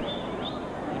barber.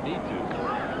 You need to.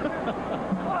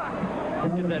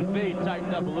 Get that fade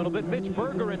tightened up a little bit. Mitch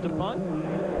Berger into punt.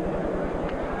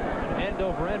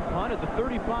 end-over-end punt at the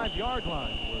 35-yard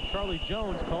line, where Charlie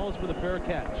Jones calls for the fair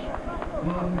catch.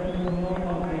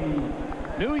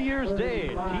 New Year's Day,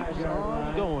 it keeps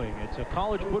on going. It's a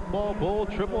college football bowl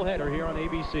triple header here on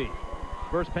ABC.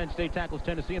 First, Penn State tackles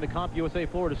Tennessee in the CompUSA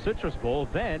Florida Citrus Bowl.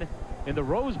 Then, in the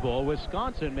Rose Bowl,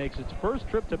 Wisconsin makes its first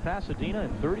trip to Pasadena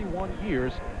in 31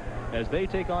 years as they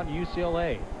take on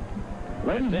UCLA.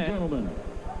 Ladies and gentlemen,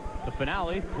 the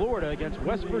finale, Florida against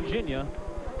West Virginia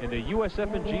in the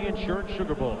USF&G Insurance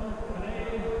Sugar Bowl.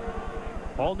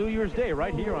 All New Year's Day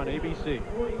right here on ABC.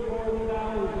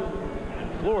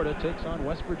 And Florida takes on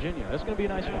West Virginia. That's going to be a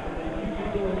nice one.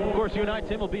 Of course, you and I,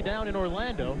 Tim, will be down in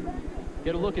Orlando.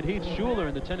 Get a look at Heath Schuler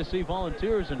and the Tennessee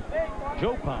Volunteers and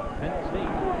Joe Power, Penn State.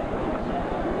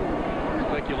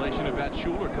 Speculation about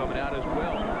Schuler coming out as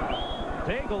well.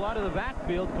 Daigle out of the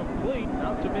backfield, complete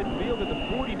out to midfield at the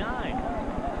 49.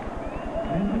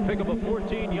 Pick up a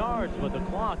 14 yards, but the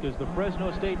clock is the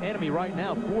Fresno State enemy right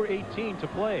now. 4:18 to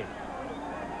play.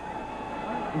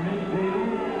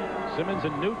 Simmons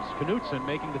and Knutson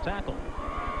making the tackle.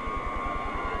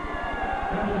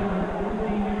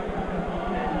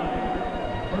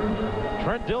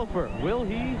 Trent Dilfer, will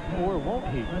he or won't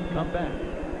he come back?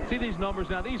 See these numbers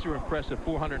now, these are impressive,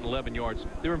 411 yards.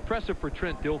 They're impressive for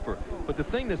Trent Dilfer. But the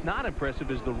thing that's not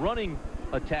impressive is the running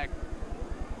attack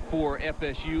for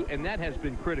FSU, and that has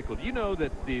been critical. You know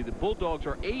that the Bulldogs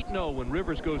are 8-0 when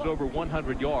Rivers goes over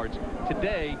 100 yards.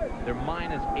 Today, they're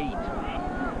 -8.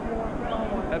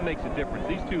 That makes a difference.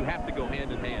 These two have to go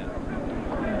hand in hand.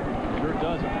 Sure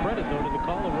does. A credit, though, to the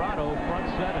Colorado front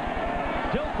seven.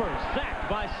 Dilfer sacked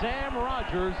by Sam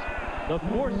Rogers. The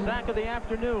 4th sack of the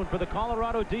afternoon for the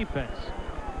Colorado defense.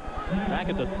 Back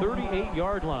at the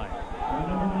 38-yard line.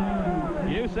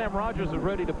 You knew Sam Rogers was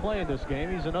ready to play in this game.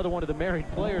 He's another one of the married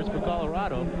players for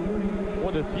Colorado.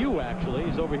 One of the few, actually.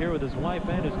 He's over here with his wife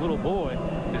and his little boy.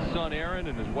 His son Aaron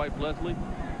and his wife Leslie.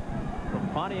 From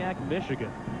Pontiac,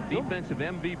 Michigan. Defensive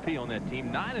MVP on that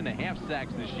team. 9.5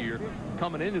 sacks this year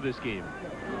coming into this game.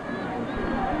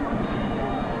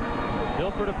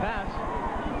 Dilfer to pass.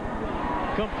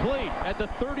 Complete at the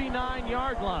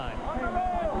 39-yard line.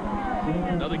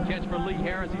 Another catch for Lee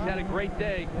Harris. He's had a great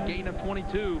day. Gain of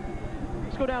 22.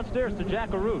 Let's go downstairs to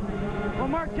Jack Arute. Well,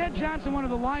 Mark, Ted Johnson, one of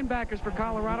the linebackers for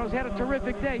Colorado, has had a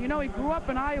terrific day. You know, he grew up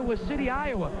in Iowa City,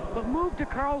 Iowa, but moved to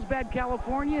Carlsbad,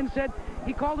 California, and said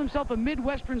he called himself a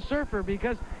Midwestern surfer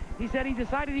because he said he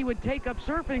decided he would take up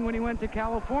surfing when he went to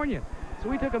California. So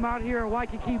we took him out here at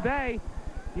Waikiki Bay.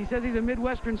 He says he's a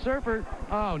Midwestern surfer.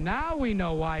 Oh, now we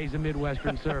know why he's a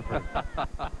Midwestern surfer.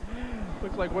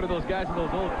 Looks like one of those guys in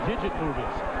those old Digit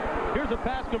movies. Here's a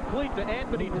pass complete to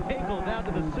Anthony Daigle down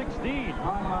to the 16.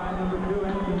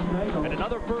 And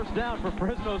another first down for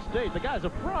Fresno State. The guy's a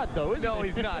fraud, though, isn't he? No,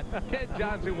 he's not. Ted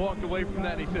Johnson walked away from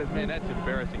that and he says, man, that's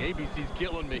embarrassing. ABC's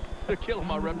killing me. They're killing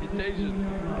my reputation.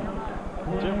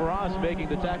 Tim Ross making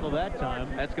the tackle that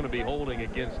time. That's going to be holding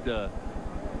against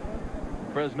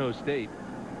Fresno State.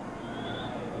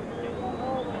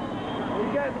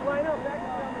 You guys line up.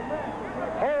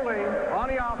 Holding on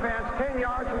the offense, 10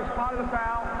 yards from the spot of the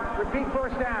foul. Repeat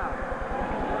first down.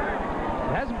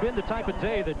 It hasn't been the type of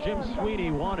day that Jim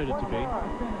Sweeney wanted it to be.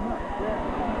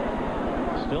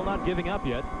 Still not giving up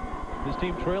yet. This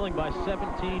team trailing by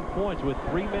 17 points with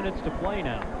 3 minutes to play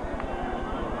now.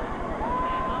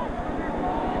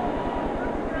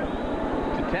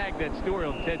 To tag that story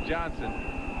on Ted Johnson,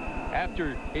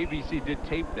 after ABC did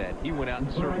tape that, he went out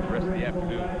and surfed the rest of the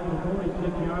afternoon.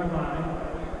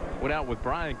 Went out with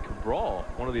Brian Cabral,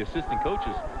 one of the assistant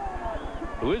coaches,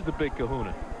 who is the big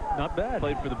kahuna. Not bad.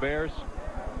 Played for the Bears,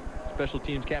 special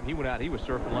teams captain. He went out, he was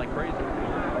surfing like crazy.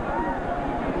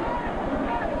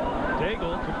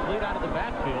 Daigle complete out of the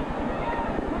backfield.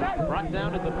 Brought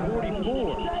down at the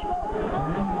 44.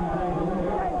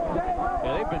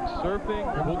 Yeah, they've been surfing,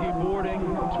 boogie boarding,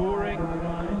 touring.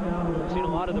 I've seen a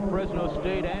lot of the Fresno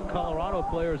State and Colorado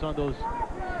players on those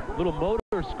little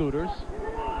motor scooters.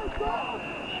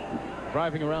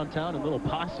 Driving around town in little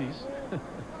posses. They've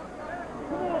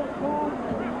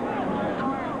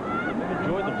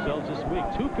enjoyed themselves this week.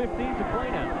 2:15 to play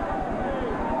now.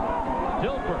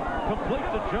 Dilfer complete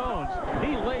to Jones.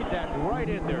 He laid that right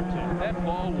in there, Tim. That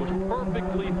ball was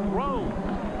perfectly thrown.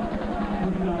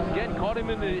 Again, caught him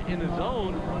in the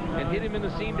zone and hit him in the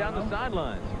seam down the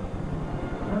sidelines.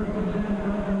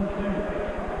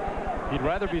 He'd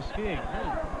rather be skiing.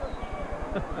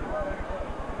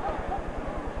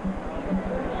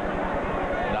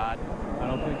 Not. I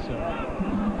don't think so.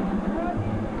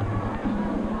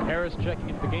 Harris checking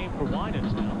into the game for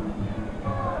Winans now.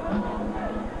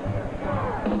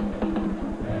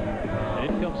 And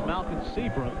in comes Malcolm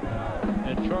Seabrook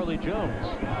and Charlie Jones.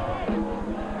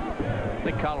 I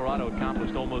think Colorado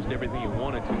accomplished almost everything it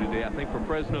wanted to today. I think for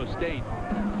Fresno State,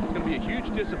 it's going to be a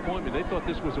huge disappointment. They thought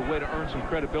this was a way to earn some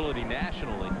credibility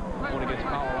nationally going against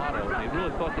Colorado. They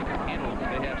really thought they could handle it, but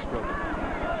they have struggled.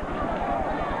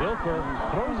 Dilfer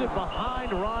throws it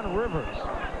behind Ron Rivers.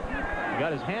 He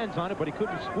got his hands on it, but he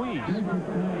couldn't squeeze.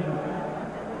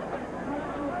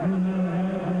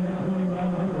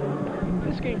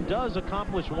 This game does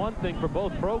accomplish one thing for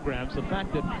both programs, the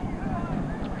fact that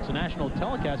it's a national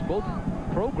telecast. Both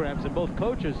programs and both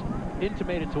coaches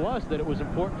intimated to us that it was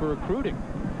important for recruiting.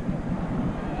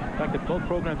 The fact that both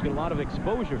programs get a lot of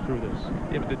exposure through this.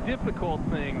 Yeah, but the difficult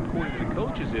thing, according to the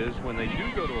coaches, is when they do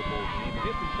go to a bowl game,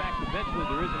 if in fact eventually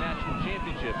there is a national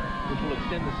championship, which will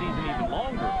extend the season even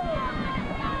longer,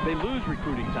 they lose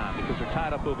recruiting time because they're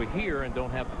tied up over here and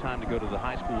don't have the time to go to the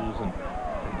high schools and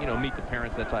you know, meet the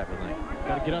parents, that type of thing.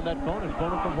 Got to get on that phone and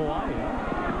phone them from Hawaii.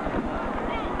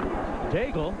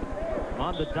 Daigle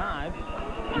on the dive.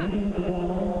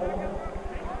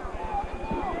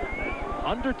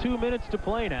 Under 2 minutes to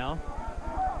play now.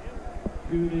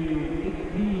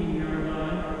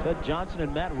 Ted Johnson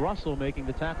and Matt Russell making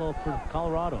the tackle for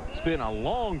Colorado. It's been a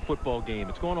long football game.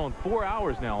 It's going on 4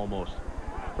 hours now almost.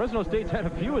 Fresno State's had a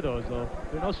few of those, though.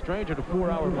 They're no stranger to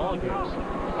 4-hour ball games.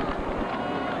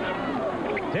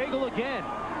 Daigle again.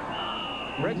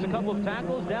 Breaks a couple of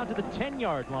tackles down to the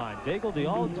 10-yard line. Daigle, the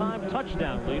all-time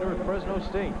touchdown leader at Fresno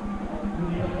State.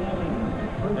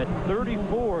 At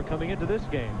 34 coming into this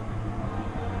game.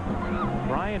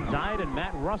 Brian Dyett and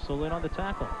Matt Russell in on the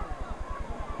tackle.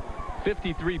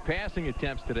 53 passing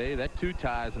attempts today. That too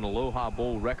ties an Aloha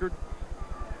Bowl record.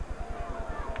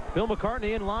 Bill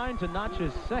McCartney in line to notch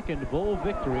his second bowl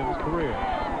victory of his career.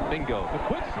 Bingo. A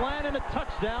quick slant and a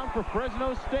touchdown for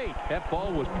Fresno State. That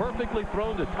ball was perfectly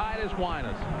thrown to Titus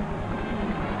Winans.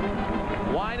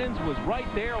 Winans was right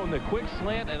there on the quick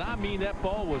slant, and I mean that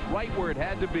ball was right where it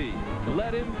had to be.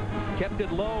 Led him, kept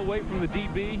it low away from the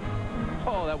DB.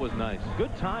 Oh, that was nice.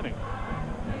 Good timing.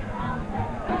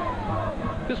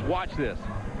 Just watch this.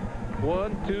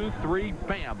 1, 2, 3,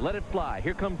 bam, let it fly.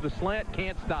 Here comes the slant,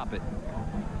 can't stop it.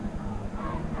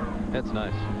 That's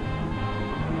nice.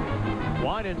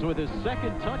 Winans with his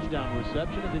second touchdown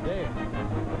reception of the day.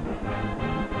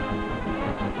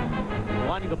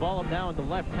 Lining the ball up now in the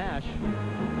left hash.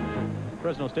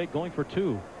 Fresno State going for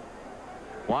 2.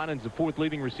 Winans, the 4th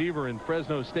leading receiver in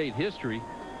Fresno State history.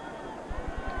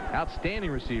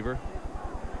 Outstanding receiver.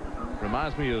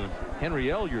 Reminds me of Henry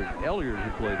Ellard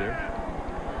who played there.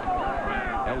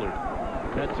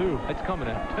 Ellard. That too. It's coming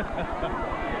out.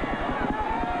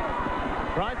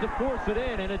 Tried to force it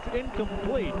in, and it's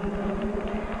incomplete.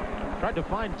 Tried to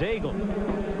find Daigle.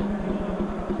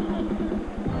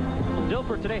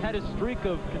 Dilfer today had his streak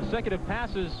of consecutive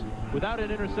passes without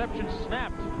an interception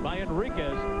snapped by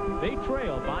Enriquez. They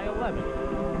trail by 11.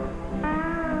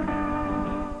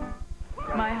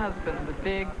 My husband's a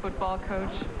big football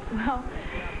coach. Well,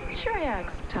 sure he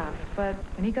acts tough, but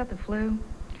when he got the flu,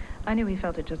 I knew he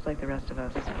felt it just like the rest of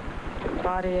us.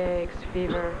 Body aches,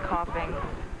 fever, coughing.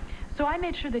 So I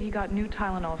made sure that he got new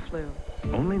Tylenol Flu.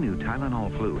 Only new Tylenol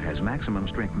Flu has maximum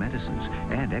strength medicines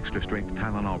and extra strength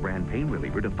Tylenol brand pain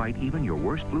reliever to fight even your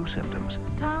worst flu symptoms.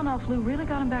 Tylenol Flu really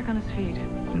got him back on his feet.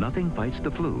 Nothing fights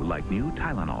the flu like new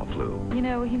Tylenol Flu. You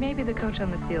know, he may be the coach on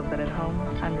the field, but at home,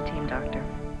 I'm the team doctor.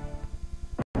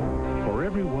 For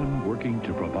everyone working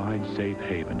to provide safe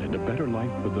haven and a better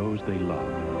life for those they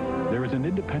love, there is an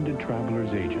independent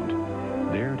traveler's agent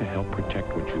there to help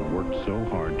protect what you've worked so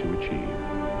hard to achieve.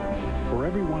 For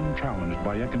everyone challenged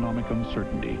by economic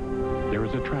uncertainty, there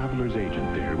is a traveler's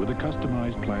agent there with a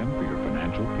customized plan for your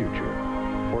financial future.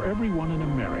 For everyone in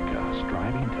America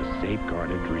striving to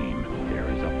safeguard a dream, there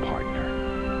is a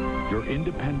partner. Your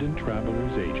independent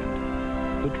traveler's agent.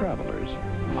 The Travelers,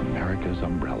 America's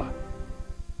umbrella.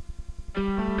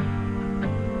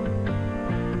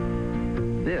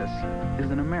 This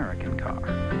is an American car.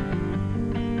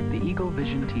 The Eagle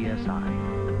Vision TSI.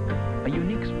 A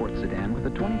unique sports sedan with a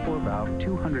 24-valve,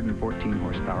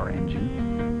 214-horsepower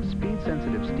engine,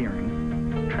 speed-sensitive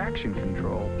steering, traction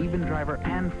control, even driver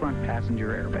and front passenger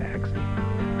airbags.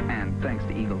 And thanks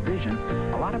to Eagle Vision,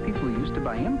 a lot of people who used to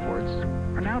buy imports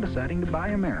are now deciding to buy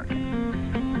American.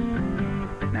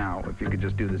 Now, if you could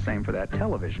just do the same for that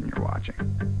television you're watching.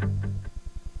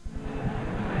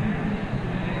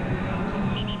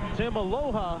 Tim,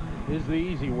 aloha is the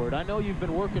easy word. I know you've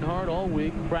been working hard all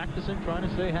week, practicing, trying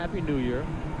to say Happy New Year.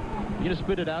 You gonna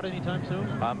spit it out anytime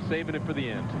soon? I'm saving it for the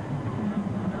end.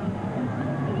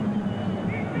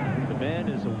 The man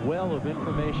is a well of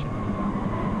information.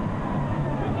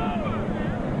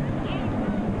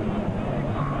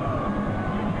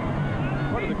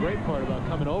 great part about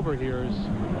coming over here is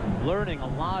learning a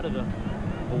lot of the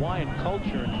Hawaiian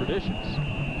culture and traditions.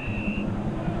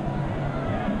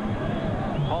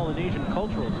 Polynesian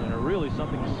Cultural Center, really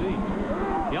something to see.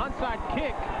 The onside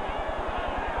kick,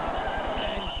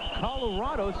 and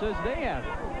Colorado says they have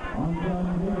it.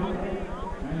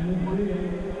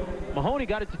 Mahoney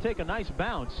got it to take a nice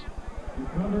bounce,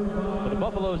 but the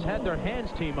Buffaloes had their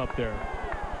hands team up there.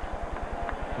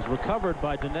 It was recovered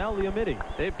by Danelle Liamidi.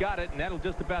 They've got it, and that'll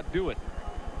just about do it.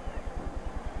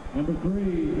 Number 3,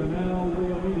 Danelle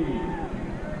Liamidi.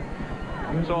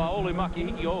 So Aole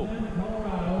Makihiki-o.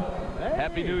 Hey,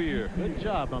 Happy New Year. Good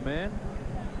job, my man.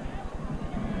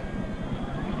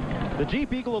 The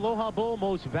Jeep Eagle Aloha Bowl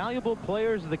most valuable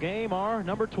players of the game are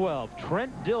number 12,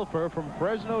 Trent Dilfer from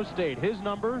Fresno State. His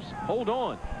numbers. Hold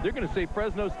on. They're going to say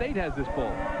Fresno State has this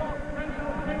ball.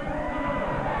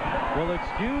 Well,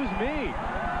 excuse me.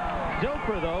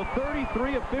 Dilfer, though,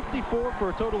 33 of 54 for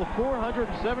a total of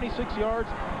 476 yards,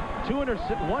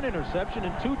 one interception,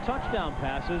 and 2 touchdown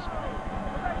passes,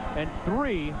 and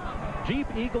 3 Jeep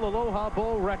Eagle Aloha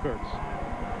Bowl records.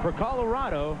 For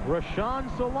Colorado,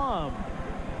 Rashawn Salam,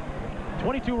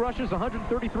 22 rushes,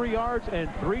 133 yards, and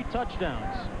 3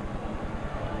 touchdowns.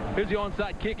 Here's the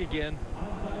onside kick again.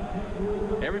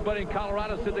 Everybody in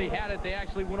Colorado said they had it. They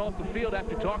actually went off the field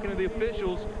after talking to the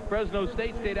officials. Fresno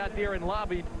State stayed out there and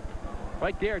lobbied.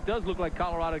 Right there, it does look like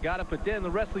Colorado got it, but then the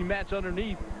wrestling match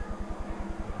underneath,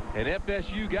 and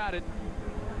FSU got it.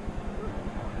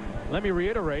 Let me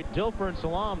reiterate, Dilfer and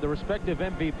Salam, the respective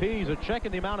MVPs, a check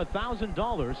in the amount of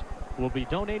 $1,000 will be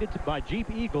donated by Jeep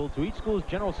Eagle to each school's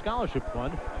general scholarship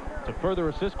fund to further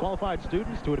assist qualified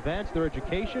students to advance their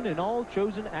education in all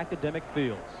chosen academic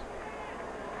fields.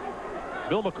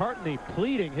 Bill McCartney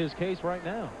pleading his case right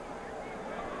now.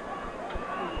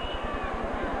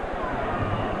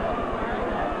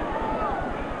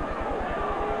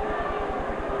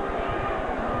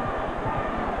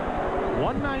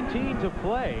 .119 to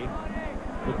play.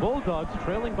 The Bulldogs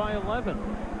trailing by 11.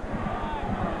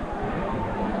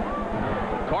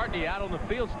 McCartney out on the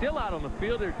field, still out on the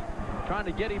field. They're trying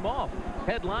to get him off.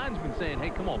 Head linesman saying, hey,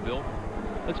 come on, Bill.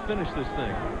 Let's finish this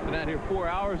thing. Been out here 4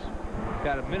 hours.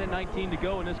 Got a minute 19 to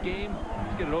go in this game.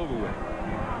 Let's get it over with.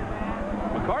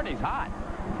 McCartney's hot.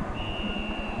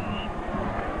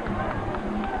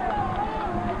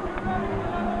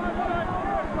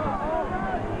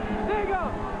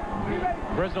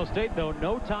 Fresno State, though,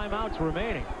 no timeouts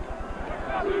remaining.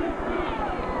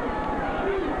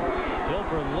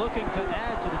 Dilfer looking to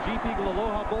add to the Jeep Eagle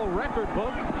Aloha Bowl record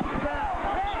book.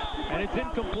 And it's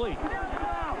incomplete.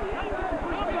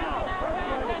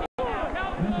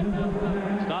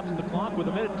 Stops the clock with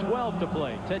 1:12 to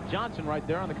play. Ted Johnson right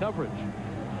there on the coverage.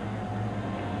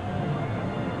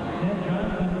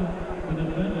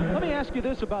 Let me ask you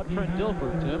this about Trent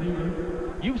Dilfer,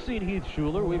 Tim. You've seen Heath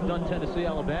Schuler. We've done Tennessee,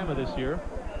 Alabama this year.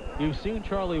 You've seen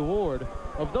Charlie Ward.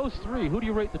 Of those 3, who do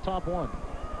you rate the top 1?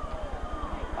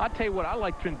 I'll tell you what, I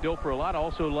like Trent Dilfer a lot. I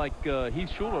also like Heath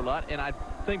Schuler a lot, and I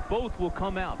think both will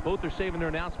come out. Both are saving their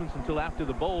announcements until after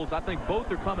the bowls. I think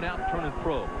both are coming out and turning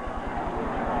pro.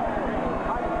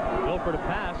 Dilfer to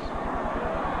pass.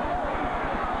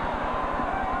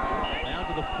 Down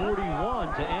to the 41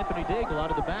 to Anthony Daigle out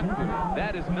of the backfield.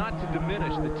 That is not to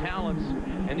diminish the talents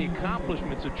and the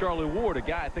accomplishments of Charlie Ward, a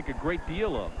guy I think a great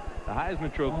deal of. The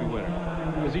Heisman Trophy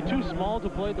winner. Is he too small to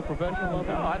play at the professional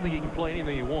level? No, I think he can play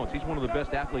anything he wants. He's one of the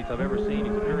best athletes I've ever seen.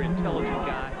 He's a very intelligent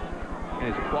guy, and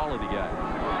he's a quality guy.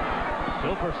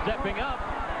 Dilfer stepping up.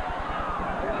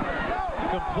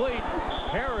 Complete.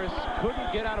 Harris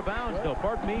couldn't get out of bounds, though.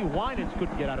 Pardon me, Winans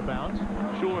couldn't get out of bounds.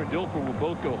 Schuler and Dilfer will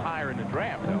both go higher in the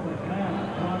draft, though.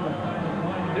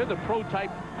 They're the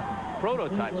prototypes,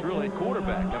 really, at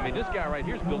quarterback. I mean, this guy right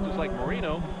here is built just like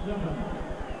Marino.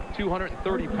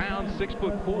 230 pounds,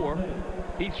 6'4".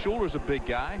 Heath Schuler's a big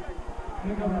guy.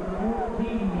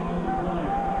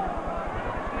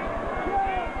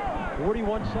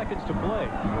 41 seconds to play.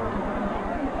 He's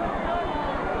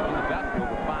about to go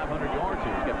over 500 yards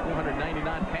here. He's got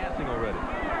 499 passing already.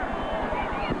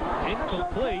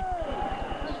 Incomplete.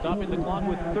 Stopping the clock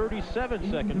with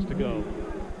 37 seconds to go.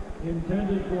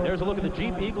 There's a look at the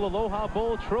Jeep Eagle Aloha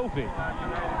Bowl trophy.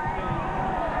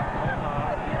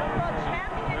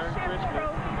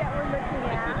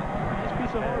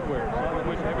 Of hardware.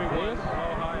 Which every was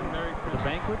the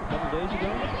banquet a couple days ago.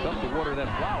 Something to water that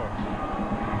flower.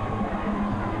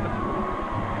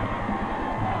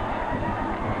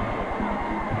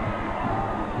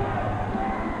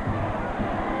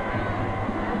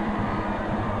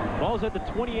 Ball's at the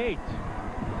 28.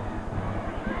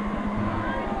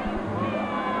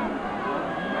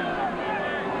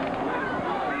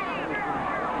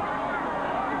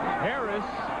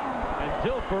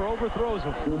 Dilfer overthrows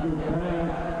him.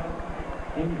 Pass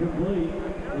incomplete,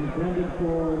 intended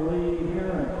for Lee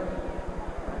Harris.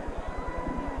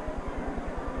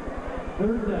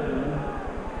 Third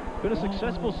down. Been a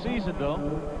successful season, though,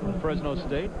 for Fresno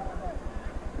State.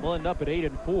 We'll end up at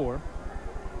 8-4.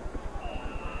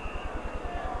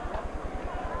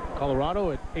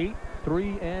 Colorado at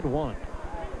 8-3-1.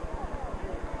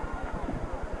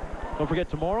 Don't forget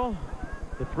tomorrow,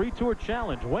 the 3-tour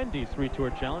challenge, Wendy's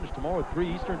 3-tour challenge, tomorrow at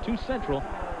 3 Eastern, 2 Central,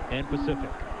 and Pacific.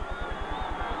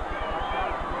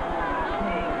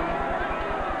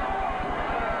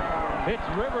 It's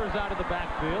Rivers out of the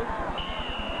backfield.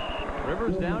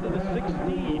 Rivers down to the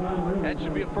 16. That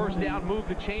should be a first down. Move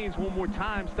the chains one more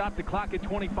time. Stop the clock at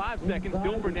 25 seconds.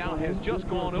 Dilfer now has just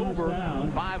gone over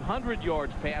 500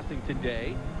 yards passing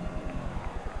today.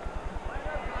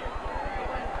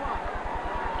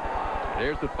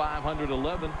 There's the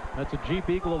 511. That's a Jeep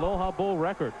Eagle Aloha Bowl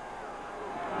record.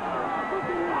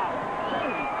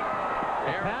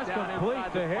 Pass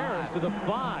complete to Harris to the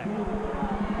 5.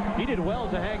 He did well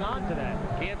to hang on to that.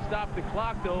 Can't stop the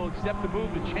clock, though, except to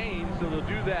move the chains, so they'll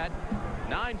do that.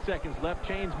 9 seconds left.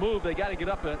 Chains move. They got to get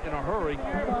up in a hurry.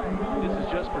 This is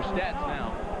just for stats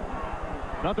now.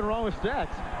 Nothing wrong with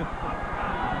stats.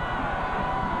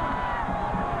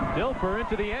 Dilfer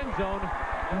into the end zone,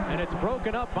 and it's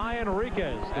broken up by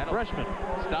Enriquez, the freshman.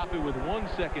 Stop it with 1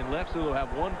 second left, so they'll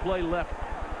have 1 play left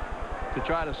to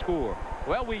try to score.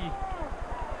 Well, we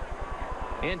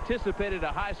anticipated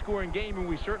a high-scoring game, and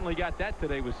we certainly got that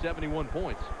today with 71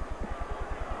 points.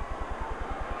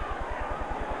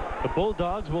 The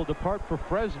Bulldogs will depart for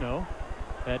Fresno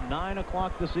at 9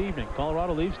 o'clock this evening.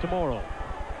 Colorado leaves tomorrow.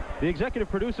 The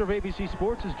executive producer of ABC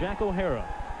Sports is Jack O'Hara.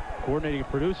 Coordinating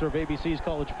producer of ABC's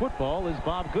college football is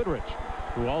Bob Goodrich,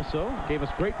 who also gave us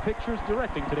great pictures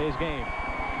directing today's game.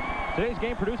 Today's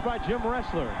game produced by Jim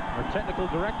Ressler. Our technical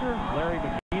director,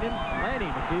 Lanny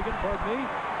McKeegan, pardon me.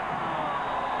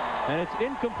 And it's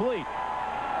incomplete.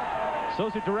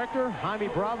 Associate Director, Jaime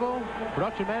Bravo.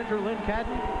 Production Manager, Lynn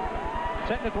Cadden.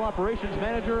 Technical Operations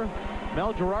Manager,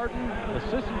 Mel Girardin.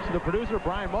 Assistant to the producer,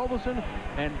 Brian Mobilson.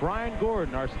 And Brian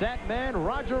Gordon. Our stat man,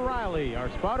 Roger Riley. Our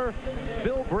spotter,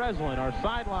 Bill Breslin. Our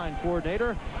sideline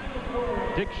coordinator,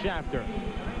 Dick Shafter.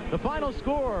 The final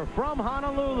score from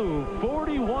Honolulu,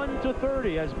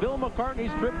 41-30, as Bill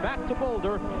McCartney's trip back to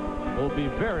Boulder will be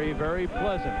very, very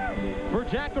pleasant. For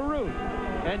Jack Arute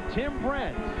and Tim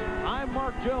Brent, I'm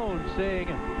Mark Jones saying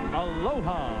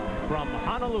aloha from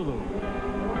Honolulu.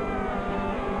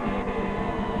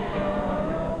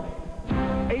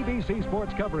 ABC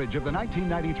Sports coverage of the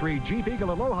 1993 Jeep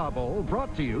Eagle Aloha Bowl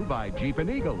brought to you by Jeep and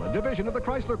Eagle, a division of the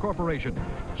Chrysler Corporation.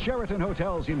 Sheraton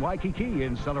Hotels in Waikiki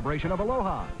in celebration of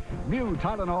Aloha. New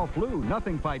Tylenol Flu,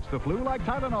 nothing fights the flu like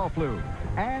Tylenol Flu.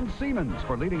 And Siemens,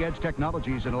 for leading-edge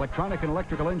technologies in electronic and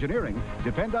electrical engineering,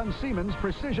 depend on Siemens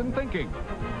precision thinking.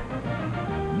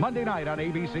 Monday night on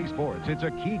ABC Sports, it's a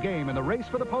key game in the race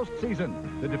for the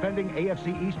postseason. The defending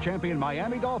AFC East champion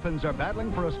Miami Dolphins are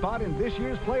battling for a spot in this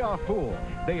year's playoff pool.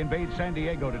 They invade San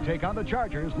Diego to take on the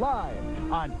Chargers live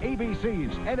on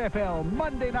ABC's NFL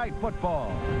Monday Night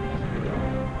Football.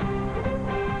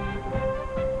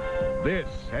 This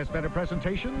has been a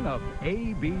presentation of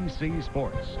ABC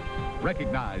Sports,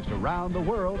 recognized around the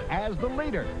world as the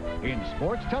leader in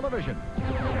sports television.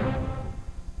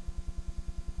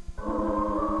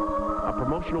 A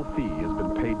promotional fee has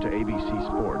been paid to ABC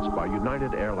Sports by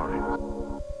United Airlines.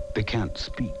 They can't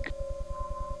speak,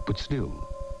 but still,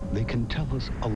 they can tell us a